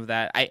help some of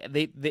that.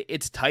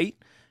 It's tight.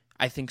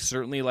 I think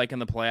certainly in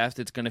the playoffs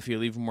it's going to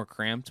feel even more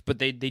cramped, but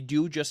they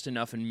do just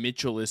enough, and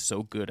Mitchell is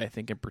so good, I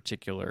think, in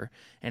particular,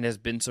 and has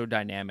been so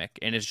dynamic,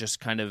 and is just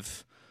kind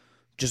of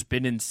just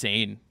been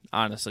insane,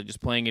 honestly,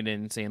 just playing at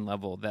an insane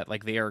level that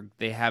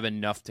they have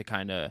enough to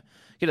kind of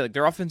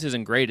their offense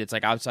isn't great. It's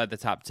outside the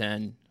top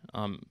 10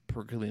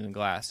 per Cleveland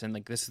Glass, and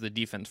this is the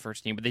defense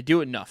first team, but they do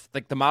enough.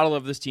 The model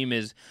of this team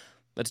is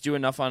let's do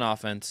enough on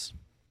offense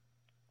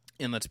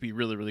and let's be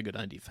really, really good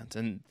on defense.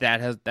 And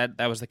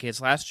that was the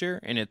case last year,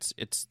 and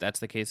that's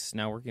the case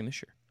now working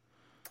this year.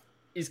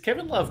 Is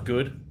Kevin Love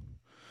good?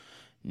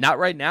 Not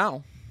right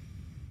now.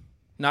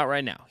 Not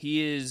right now.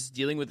 He is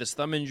dealing with his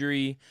thumb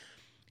injury.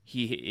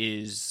 He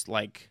is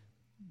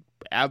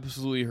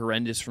absolutely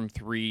horrendous from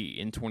 3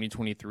 in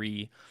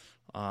 2023.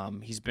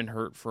 He's been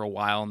hurt for a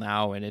while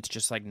now, and it's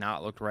just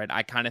not looked right.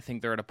 I kind of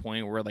think they're at a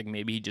point where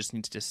maybe he just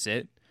needs to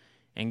sit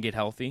and get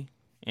healthy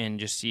and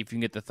just see if you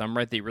can get the thumb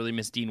right. They really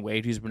miss Dean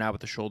Wade, who's been out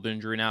with a shoulder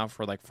injury now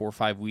for 4 or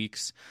 5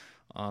 weeks,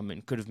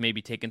 and could have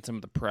maybe taken some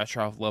of the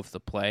pressure off Love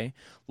to play.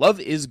 Love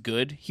is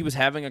good. He was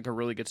having a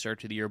really good start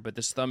to the year, but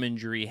this thumb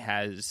injury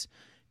has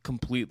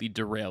completely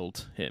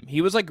derailed him. He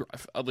was a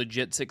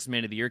legit 6th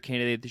man of the year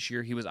candidate this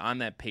year. He was on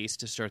that pace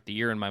to start the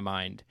year in my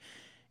mind,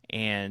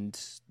 and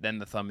then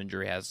the thumb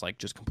injury has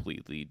just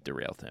completely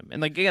derailed him.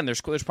 And again,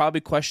 there's probably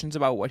questions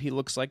about what he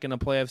looks like in a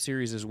playoff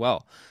series as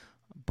well,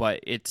 but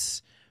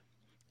it's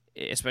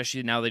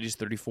especially now that he's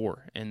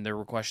 34, and there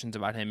were questions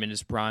about him in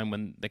his prime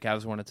when the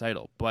Cavs won a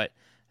title. But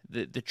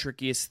the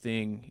trickiest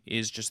thing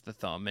is just the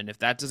thumb, and if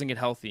that doesn't get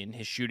healthy and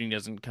his shooting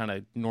doesn't kind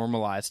of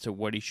normalize to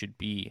what he should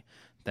be,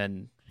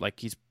 then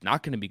he's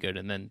not going to be good,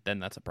 and then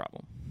that's a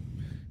problem.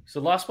 So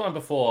last one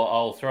before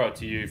I'll throw it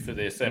to you for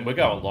this, and we're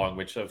going long,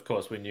 which of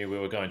course we knew we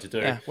were going to do.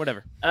 Yeah,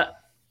 whatever.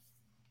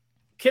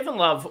 Kevin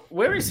Love,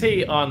 where is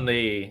he on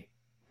the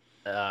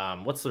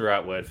what's the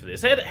right word for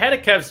this? How do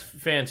Cavs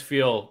fans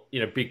feel,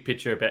 big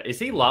picture about, is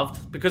he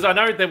loved? Because I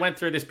know they went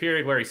through this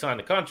period where he signed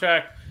a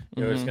contract,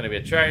 he was going to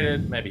be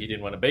traded, maybe he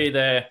didn't want to be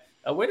there.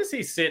 Where does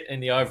he sit in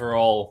the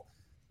overall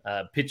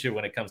picture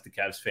when it comes to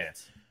Cavs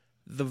fans?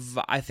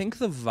 I think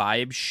the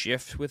vibe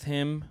shift with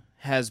him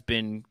has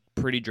been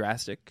pretty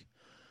drastic.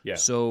 Yeah.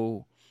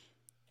 So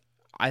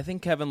I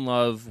think Kevin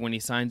Love, when he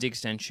signs the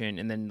extension,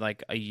 and then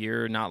a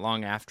year not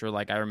long after,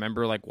 I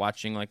remember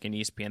watching an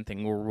ESPN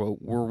thing where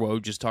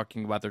Woj just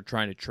talking about they're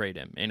trying to trade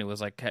him, and it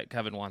was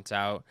Kevin wants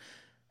out.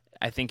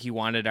 I think he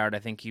wanted out. I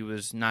think he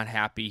was not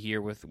happy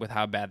here with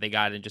how bad they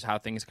got and just how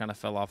things kind of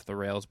fell off the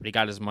rails. But he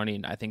got his money,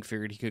 and I think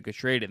figured he could get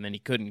traded, and then he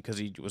couldn't because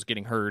he was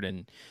getting hurt,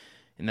 and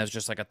that's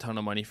just a ton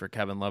of money for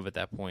Kevin Love at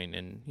that point.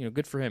 And,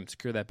 good for him,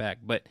 secure that back.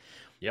 But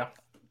yeah,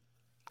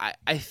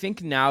 I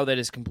think now that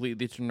it's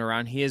completely turned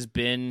around, he's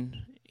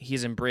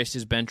embraced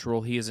his bench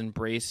role. He has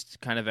embraced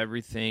kind of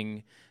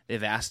everything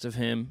they've asked of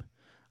him.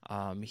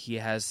 He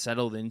has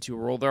settled into a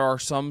role. There are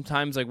some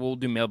times we'll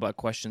do mailbag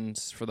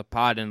questions for the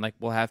pod, and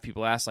we'll have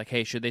people ask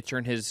hey, should they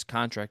turn his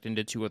contract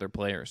into 2 other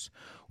players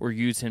or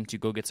use him to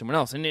go get someone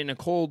else? And in a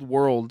cold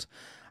world,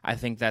 I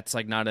think that's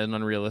not an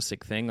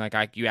unrealistic thing.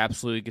 You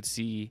absolutely could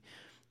see,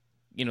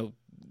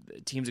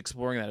 teams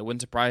exploring that. It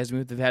wouldn't surprise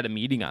me if they've had a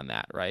meeting on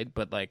that, right?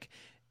 But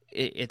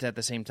it's at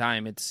the same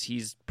time,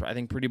 he's I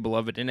think pretty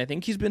beloved, and I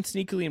think he's been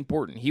sneakily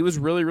important. He was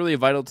really, really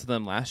vital to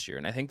them last year,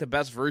 and I think the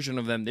best version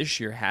of them this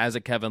year has a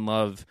Kevin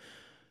Love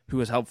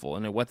who is helpful.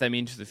 And what that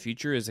means for the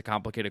future is a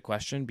complicated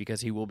question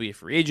because he will be a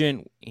free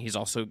agent. He's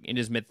also in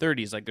his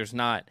mid-30s. There's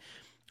not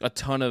a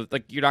ton of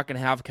you're not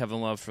going to have Kevin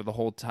Love for the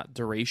whole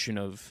duration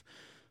of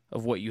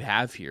what you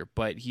have here,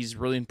 but he's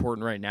really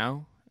important right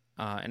now.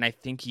 And I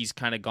think he's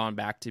kind of gone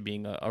back to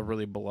being a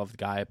really beloved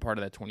guy, part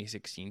of that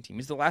 2016 team.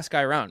 He's the last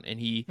guy around, and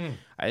he,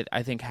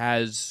 I think,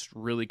 has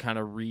really kind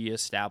of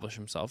reestablished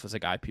himself as a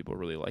guy people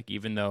really like,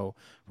 even though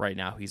right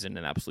now he's in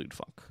an absolute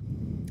funk.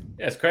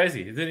 Yeah, it's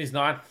crazy. He's in his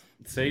 9th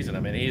season.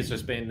 I mean, he's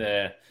just been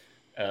there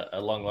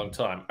a long, long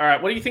time. All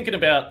right, what are you thinking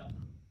about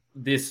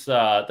this?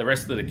 The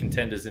rest of the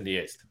contenders in the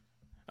East.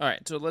 All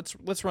right, so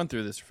let's run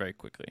through this very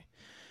quickly.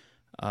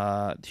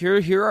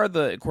 Here are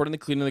the, according to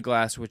Cleaning the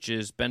Glass, which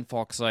is Ben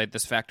Falk's site.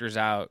 This factors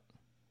out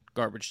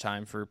garbage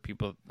time for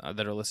people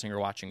that are listening or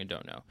watching and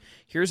don't know.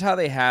 Here's how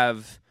they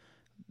have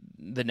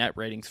the net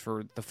ratings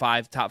for the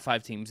top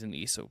five teams in the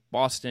East. So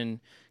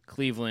Boston,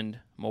 Cleveland,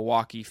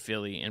 Milwaukee,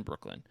 Philly, and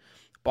Brooklyn.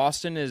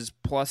 Boston is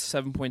plus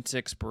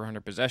 7.6 per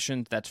 100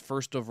 possessions. That's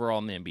first overall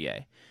in the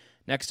NBA.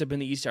 Next up in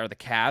the East are the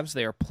Cavs.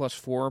 They are plus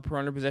 4 per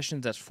 100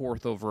 possessions. That's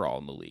fourth overall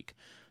in the league.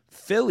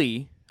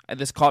 Philly,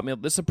 this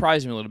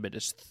surprised me a little bit.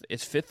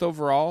 It's fifth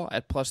overall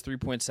at plus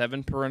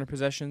 3.7 per 100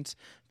 possessions.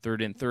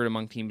 Third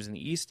among teams in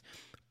the East.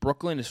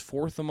 Brooklyn is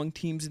fourth among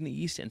teams in the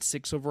East, and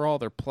sixth overall.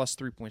 They're plus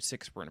 3.6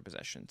 per 100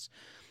 possessions.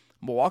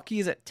 Milwaukee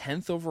is at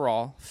 10th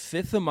overall,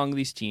 fifth among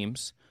these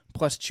teams,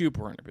 plus 2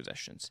 per 100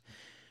 possessions.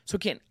 So,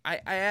 Ken,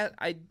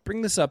 I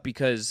bring this up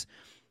because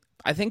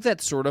I think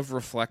that sort of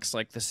reflects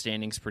like the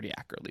standings pretty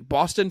accurately.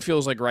 Boston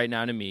feels like right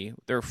now to me,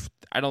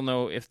 I don't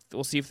know if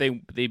we'll see if they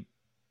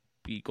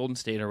beat Golden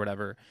State or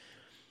whatever,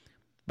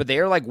 but they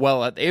are like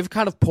they've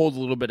kind of pulled a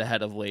little bit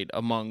ahead of late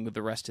among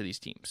the rest of these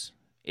teams.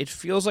 It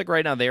feels like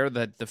right now they are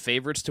the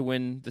favorites to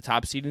win the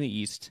top seed in the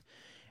East,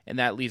 and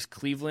that leaves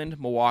Cleveland,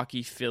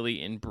 Milwaukee,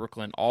 Philly, and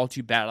Brooklyn all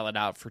to battle it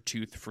out for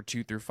 2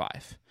 through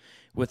 5.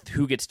 With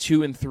who gets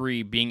 2 and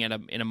 3 being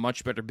in a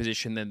much better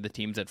position than the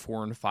teams at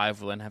 4 and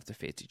 5 will then have to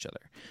face each other.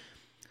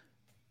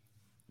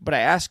 But I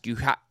ask you,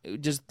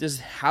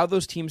 how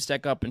those teams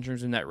stack up in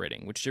terms of net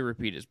rating, which to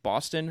repeat is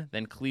Boston,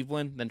 then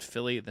Cleveland, then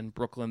Philly, then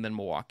Brooklyn, then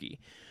Milwaukee.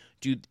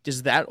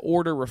 Does that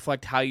order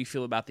reflect how you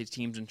feel about these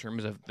teams in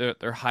terms of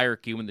their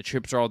hierarchy when the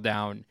chips are all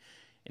down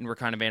and we're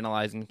kind of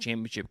analyzing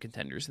championship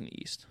contenders in the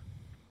East?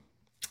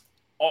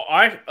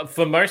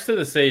 For most of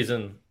the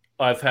season,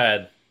 I've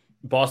had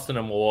Boston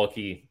and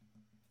Milwaukee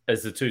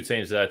as the two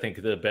teams that I think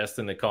are the best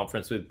in the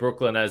conference, with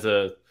Brooklyn as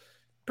a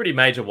pretty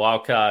major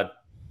wild card.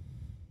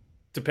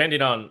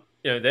 Depending on,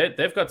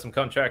 they've got some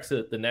contracts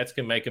that the Nets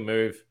can make a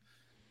move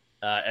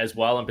as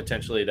well, and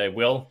potentially they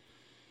will.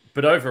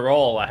 But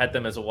overall, I had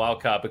them as a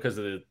wild card because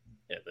of the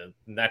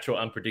natural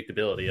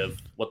unpredictability of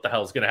what the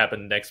hell is going to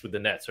happen next with the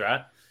Nets,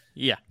 right?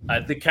 Yeah.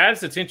 The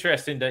Cavs, it's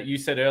interesting that you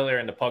said earlier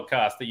in the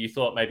podcast that you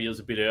thought maybe it was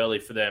a bit early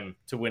for them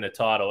to win a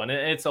title. And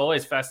it's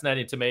always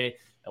fascinating to me.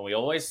 And we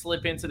always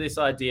slip into this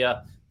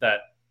idea that,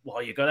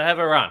 well, you got to have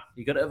a run.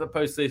 You got to have a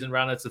postseason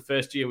run. It's the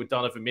first year with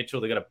Donovan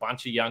Mitchell. They got a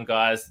bunch of young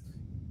guys.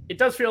 It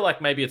does feel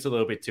like maybe it's a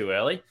little bit too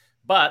early,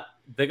 but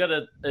they got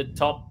a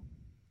top,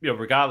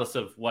 regardless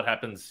of what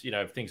happens,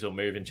 things will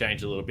move and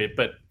change a little bit,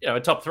 but, a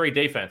top 3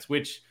 defense,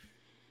 which,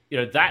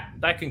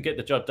 that can get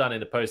the job done in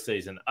the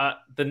postseason.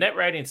 The net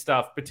rating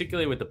stuff,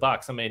 particularly with the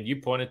Bucks, I mean, you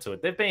pointed to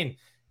it. They've been,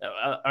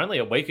 only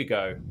a week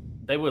ago,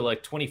 they were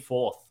like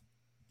 24th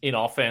in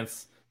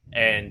offense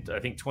and I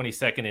think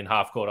 22nd in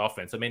half-court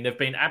offense. I mean, they've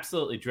been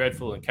absolutely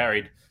dreadful and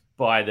carried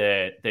by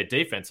their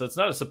defense. So it's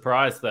not a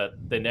surprise that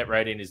their net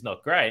rating is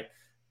not great.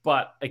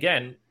 But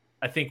again,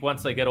 I think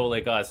once they get all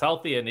their guys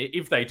healthy, and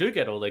if they do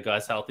get all their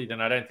guys healthy,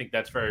 then I don't think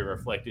that's very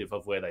reflective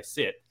of where they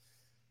sit.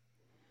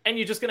 And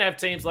you're just going to have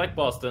teams like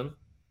Boston,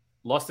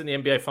 lost in the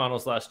NBA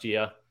Finals last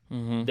year.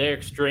 Mm-hmm. They're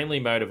extremely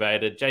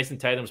motivated. Jason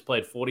Tatum's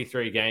played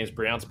 43 games.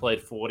 Brown's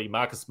played 40.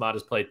 Marcus Smart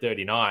has played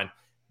 39.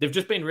 They've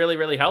just been really,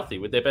 really healthy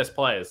with their best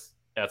players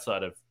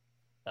outside of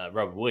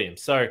Robert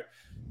Williams. So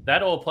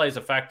that all plays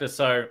a factor.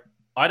 So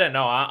I don't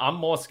know. I'm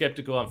more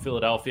skeptical on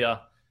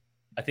Philadelphia.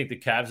 I think the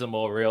Cavs are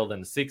more real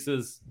than the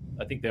Sixers.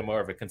 I think they're more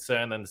of a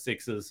concern than the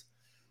Sixers.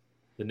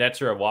 The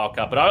Nets are a wild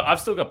card. But I've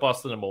still got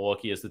Boston and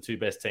Milwaukee as the two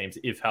best teams,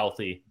 if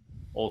healthy,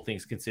 all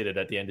things considered,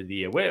 at the end of the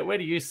year. Where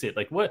do you sit?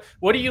 Like, what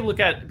do you look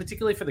at,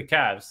 particularly for the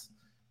Cavs?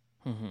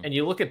 Mm-hmm. And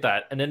you look at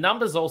that, and the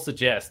numbers all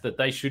suggest that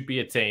they should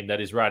be a team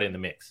that is right in the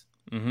mix.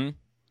 Mm-hmm.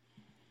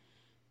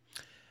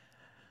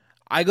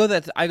 I go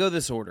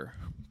this order.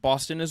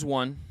 Boston is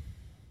 1.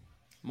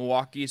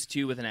 Milwaukee is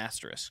 2 with an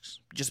asterisk,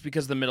 just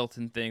because the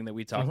Middleton thing that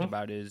we talked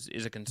about is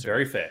a concern.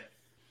 Very fair.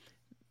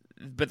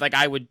 But like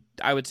I would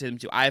say them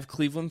 2. I have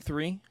Cleveland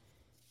 3.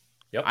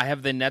 Yep. I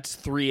have the Nets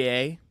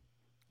 3A,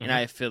 and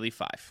I have Philly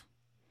 5.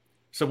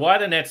 So why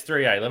the Nets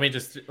 3A? Let me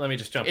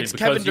just jump in. It's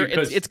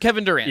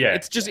Kevin Durant. Yeah.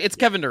 It's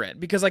Kevin Durant,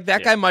 because like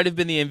that guy might have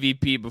been the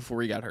MVP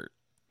before he got hurt.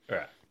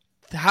 Right.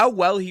 How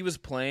well he was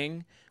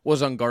playing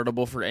was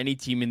unguardable for any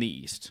team in the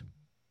East.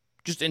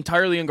 Just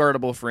entirely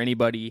unguardable for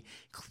anybody.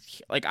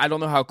 Like, I don't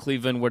know how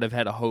Cleveland would have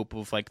had a hope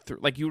of, like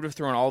you would have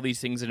thrown all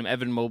these things at him.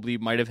 Evan Mobley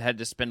might have had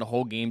to spend a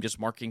whole game just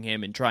marking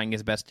him and trying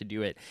his best to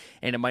do it.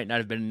 And it might not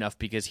have been enough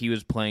because he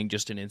was playing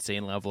just an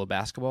insane level of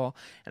basketball.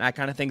 And I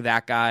kind of think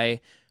that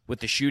guy, with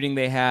the shooting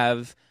they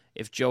have,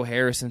 if Joe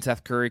Harris and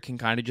Seth Curry can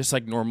kind of just,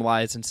 like,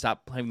 normalize and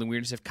stop playing the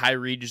weirdness, if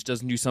Kyrie just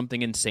doesn't do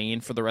something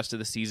insane for the rest of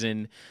the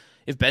season,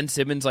 if Ben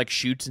Simmons like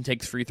shoots and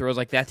takes free throws,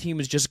 like that team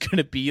is just going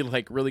to be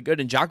like really good.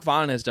 And Jacque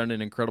Vaughn has done an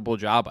incredible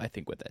job, I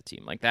think, with that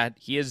team. Like that,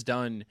 he has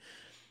done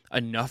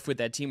enough with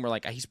that team where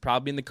like he's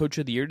probably in the coach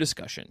of the year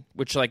discussion,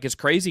 which like is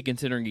crazy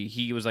considering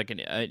he was like an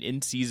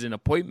in-season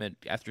appointment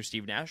after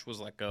Steve Nash was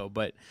let go.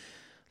 But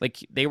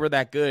like they were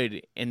that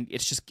good, and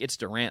it's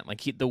Durant.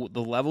 Like the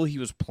level he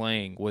was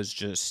playing was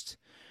just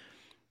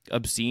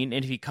obscene.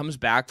 And if he comes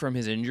back from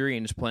his injury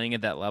and is playing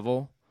at that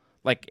level,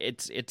 like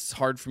it's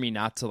hard for me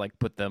not to like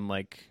put them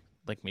like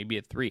maybe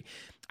at 3.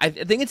 I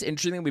think it's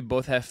interesting we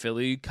both have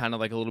Philly kind of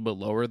like a little bit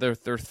lower. They're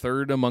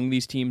third among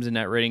these teams in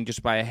net rating,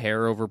 just by a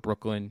hair over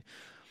Brooklyn.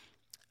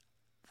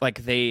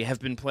 Like they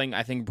have been playing,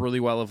 I think, really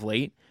well of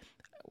late.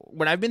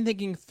 When I've been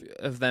thinking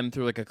of them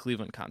through like a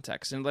Cleveland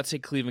context, and let's say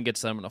Cleveland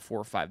gets them in a 4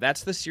 or 5,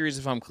 that's the series.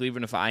 If I'm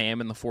Cleveland, if I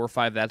am in the 4 or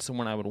 5, that's the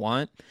one I would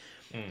want.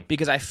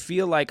 Because I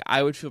feel like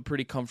I would feel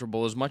pretty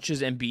comfortable, as much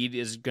as Embiid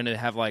is going to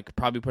have like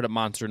probably put up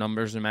monster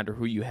numbers no matter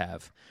who you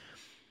have.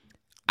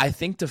 I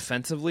think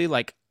defensively,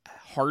 like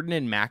Harden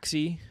and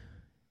Maxey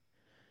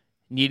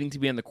needing to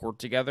be on the court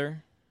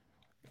together,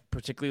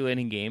 particularly late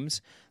in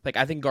games, like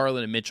I think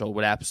Garland and Mitchell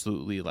would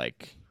absolutely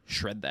like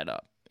shred that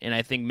up. And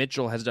I think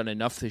Mitchell has done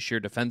enough this year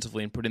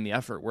defensively and put in the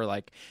effort where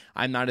like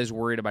I'm not as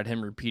worried about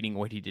him repeating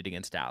what he did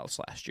against Dallas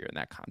last year in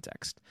that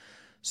context.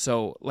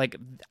 So like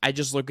I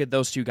just look at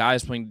those two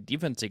guys playing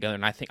defense together,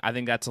 and I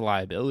think that's a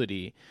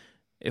liability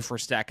if we're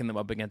stacking them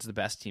up against the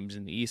best teams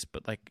in the East.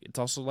 But like it's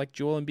also like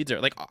Joel Embiid's there.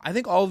 Like I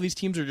think all of these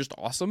teams are just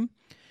awesome,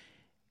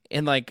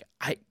 and like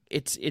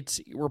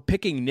we're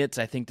picking nits,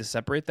 I think, to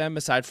separate them.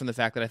 Aside from the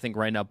fact that I think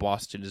right now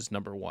Boston is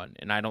number 1,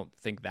 and I don't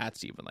think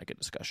that's even like a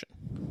discussion.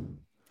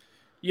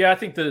 Yeah, I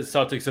think the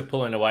Celtics are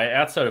pulling away.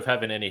 Outside of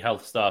having any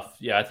health stuff,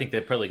 yeah, I think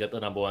they've probably got the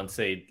number 1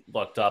 seed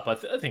locked up. I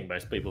think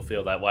most people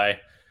feel that way.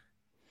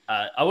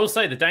 I will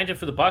say the danger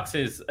for the Bucks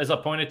is, as I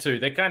pointed to,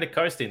 they're kind of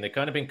coasting. They've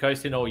kind of been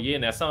coasting all year.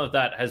 Now, some of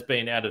that has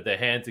been out of their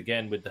hands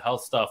again with the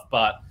health stuff.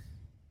 But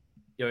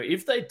you know,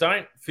 if they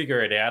don't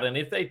figure it out, and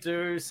if they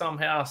do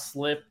somehow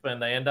slip and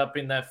they end up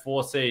in that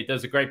 4 seed,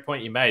 there's a great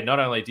point you made.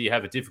 Not only do you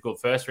have a difficult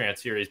first round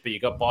series, but you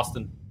got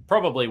Boston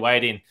probably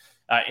waiting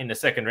in the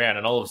second round,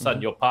 and all of a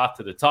sudden your path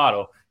to the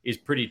title is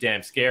pretty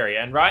damn scary.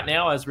 And right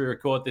now, as we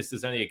record this,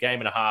 there's only a game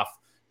and a half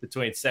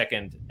between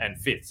 2nd and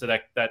 5th. So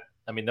that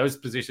I mean, those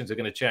positions are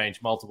going to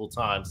change multiple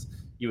times,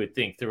 you would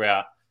think,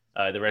 throughout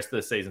the rest of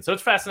the season. So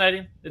it's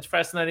fascinating. It's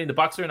fascinating. The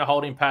Bucks are in a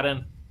holding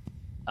pattern.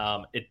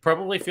 It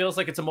probably feels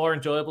like it's a more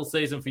enjoyable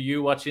season for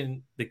you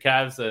watching the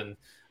Cavs and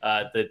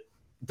the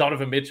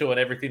Donovan Mitchell and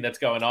everything that's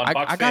going on.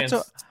 I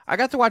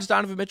got to watch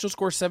Donovan Mitchell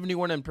score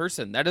 71 in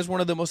person. That is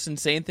one of the most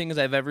insane things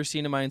I've ever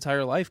seen in my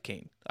entire life,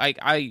 Kane.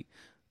 It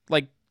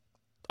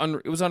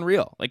was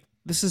unreal. Like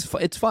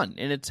it's fun,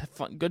 and it's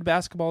fun. Good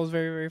basketball is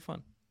very, very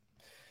fun.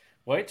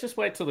 Just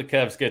wait till the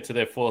Cavs get to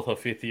their 4th or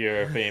 5th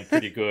year of being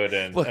pretty good.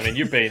 And look, I mean,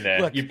 you've been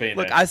there. You've been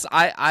there.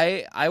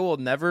 I will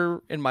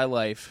never in my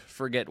life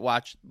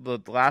watch the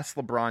last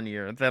LeBron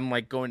year, them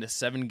like going to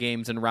 7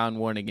 games in round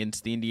 1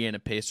 against the Indiana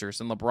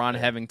Pacers, and LeBron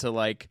having to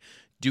like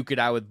duke it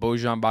out with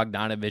Bojan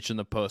Bogdanovic in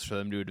the post for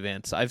them to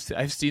advance. I've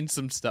seen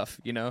some stuff,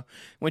 you know.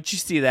 Once you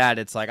see that,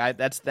 it's like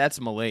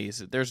that's malaise.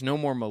 There's no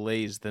more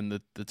malaise than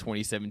the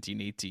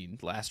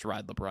 2017-18 last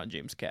ride LeBron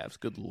James Cavs.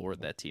 Good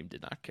Lord, that team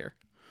did not care.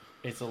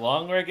 It's a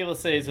long regular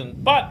season,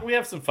 but we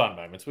have some fun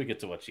moments. We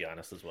get to watch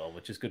Giannis as well,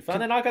 which is good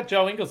fun. And I got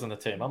Joe Ingles on the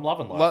team. I'm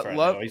loving life right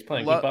now. He's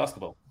playing good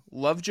basketball.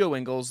 Love Joe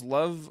Ingles.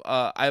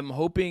 I'm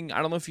hoping,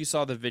 I don't know if you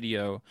saw the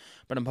video,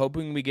 but I'm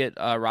hoping we get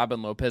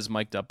Robin Lopez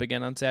mic'd up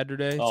again on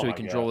Saturday so he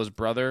can troll his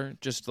brother,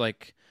 just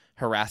like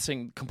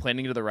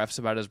complaining to the refs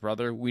about his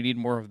brother. We need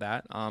more of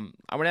that. I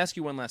want to ask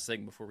you one last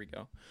thing before we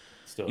go.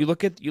 You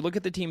look at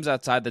the teams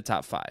outside the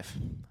top 5.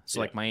 So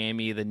like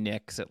Miami, the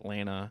Knicks,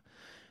 Atlanta.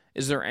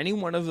 Is there any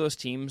one of those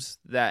teams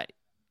that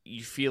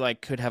you feel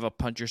like could have a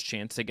puncher's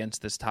chance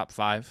against this top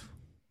 5?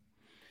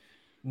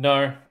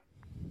 No.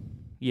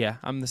 Yeah,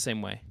 I'm the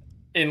same way.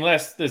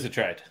 Unless there's a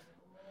trade.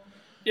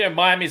 Yeah,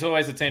 Miami's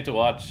always a team to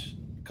watch.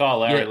 Kyle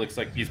Lowry looks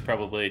like he's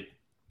probably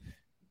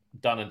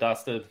done and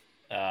dusted.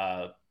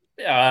 I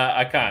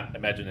can't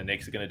imagine the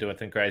Knicks are going to do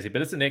anything crazy,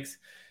 but it's the Knicks.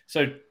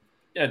 So,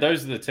 yeah,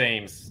 those are the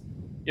teams.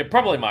 Yeah,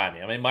 probably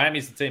Miami. I mean,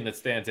 Miami's the team that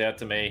stands out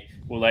to me.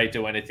 Will they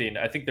do anything?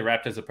 I think the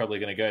Raptors are probably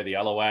going to go the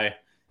other way.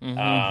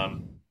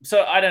 Mm-hmm.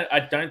 So I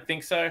don't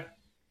think so,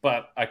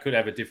 but I could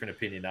have a different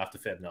opinion after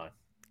Feb 9.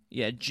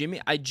 Yeah,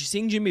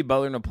 seeing Jimmy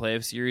Butler in a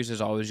playoff series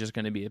is always just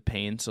going to be a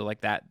pain. So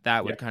like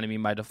that would kind of be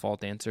my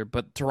default answer.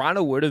 But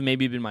Toronto would have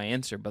maybe been my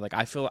answer. But like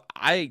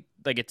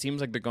it seems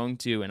like they're going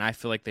to, and I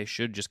feel like they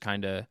should just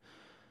kind of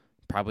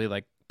probably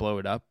like blow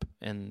it up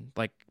and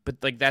like. But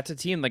like that's a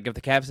team like if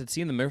the Cavs had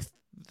seen them,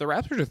 the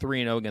Raptors are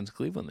 3-0 against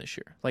Cleveland this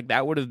year. Like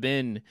that would have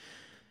been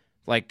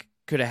like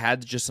could have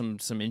had just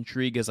some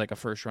intrigue as like a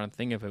first round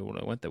thing if it would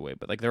have went that way.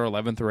 But like they're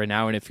 11th right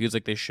now, and it feels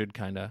like they should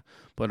kind of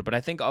blow it. But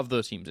I think of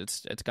those teams,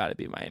 it's got to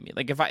be Miami.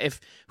 Like if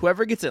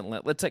whoever gets it,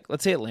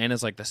 let's say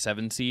Atlanta's like the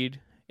 7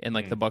 seed and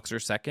like the Bucks are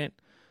 2nd.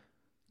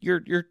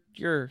 You're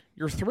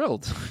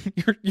thrilled.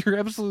 you're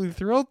absolutely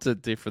thrilled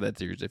for that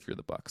series if you're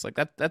the Bucks. Like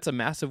that's a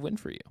massive win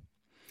for you.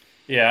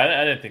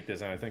 Yeah, I don't think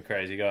there's anything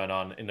crazy going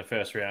on in the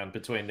first round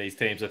between these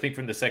teams. I think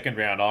from the second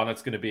round on,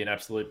 it's going to be an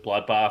absolute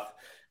bloodbath.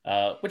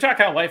 which I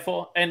can't wait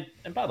for. And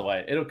by the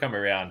way, it'll come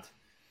around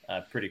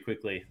pretty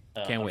quickly.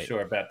 Can't wait. I'm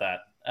sure about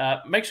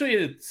that. Make sure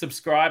you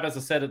subscribe, as I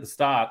said at the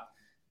start,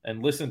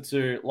 and listen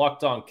to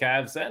Locked On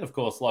Cavs and, of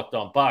course, Locked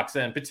On Bucks.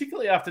 And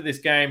particularly after this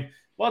game,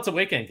 well, it's a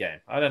weekend game.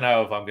 I don't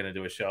know if I'm going to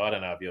do a show. I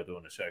don't know if you're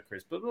doing a show,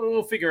 Chris, but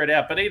we'll figure it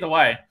out. But either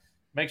way,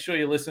 make sure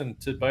you listen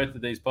to both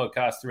of these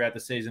podcasts throughout the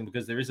season,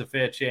 because there is a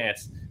fair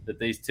chance that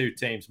these two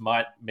teams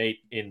might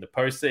meet in the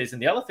postseason.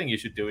 The other thing you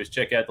should do is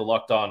check out the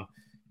Locked On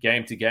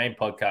Game to Game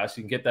podcast.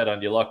 You can get that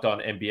on your Locked On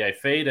NBA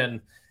feed.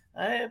 And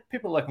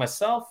people like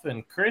myself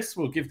and Chris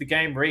will give the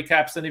game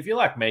recaps. And if you're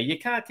like me, you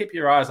can't keep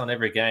your eyes on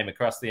every game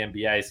across the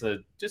NBA. So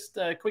just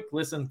a quick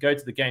listen, go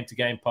to the Game to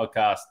Game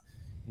podcast,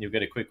 and you'll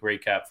get a quick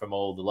recap from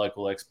all the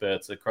local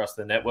experts across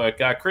the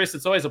network. Chris,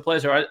 it's always a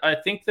pleasure. I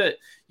think that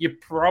you're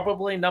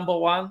probably number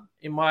one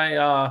in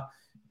my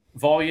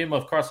volume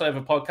of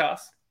crossover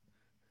podcasts.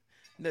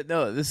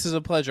 No, this is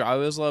a pleasure. I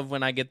always love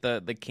when I get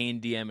the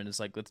Kane DM and it's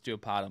like, let's do a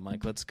pod. I'm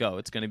like, let's go.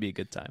 It's going to be a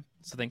good time.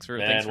 So thanks for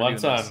doing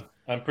this.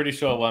 I'm pretty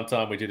sure one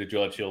time we did a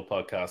George Hill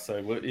podcast. So,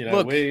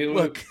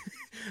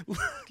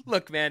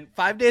 look, man,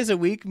 5 days a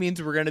week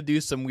means we're going to do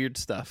some weird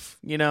stuff,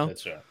 you know?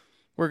 That's right.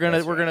 We're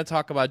gonna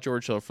talk about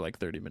George Hill for like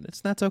 30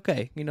 minutes. That's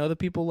okay. You know, the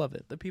people love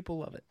it.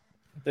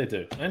 They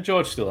do. And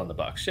George still on the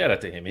Bucks. Shout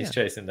out to him. He's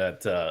chasing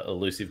that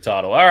elusive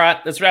title. All right,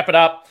 let's wrap it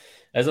up.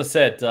 As I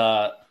said,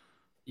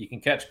 you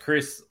can catch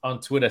Chris on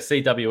Twitter,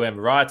 CWM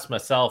Writes,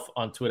 myself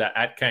on Twitter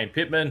at Kane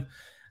Pittman.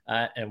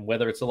 And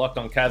whether it's a Locked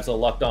On Cavs or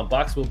Locked On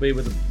Bucks, we'll be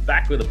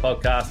back with a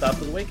podcast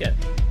after the weekend.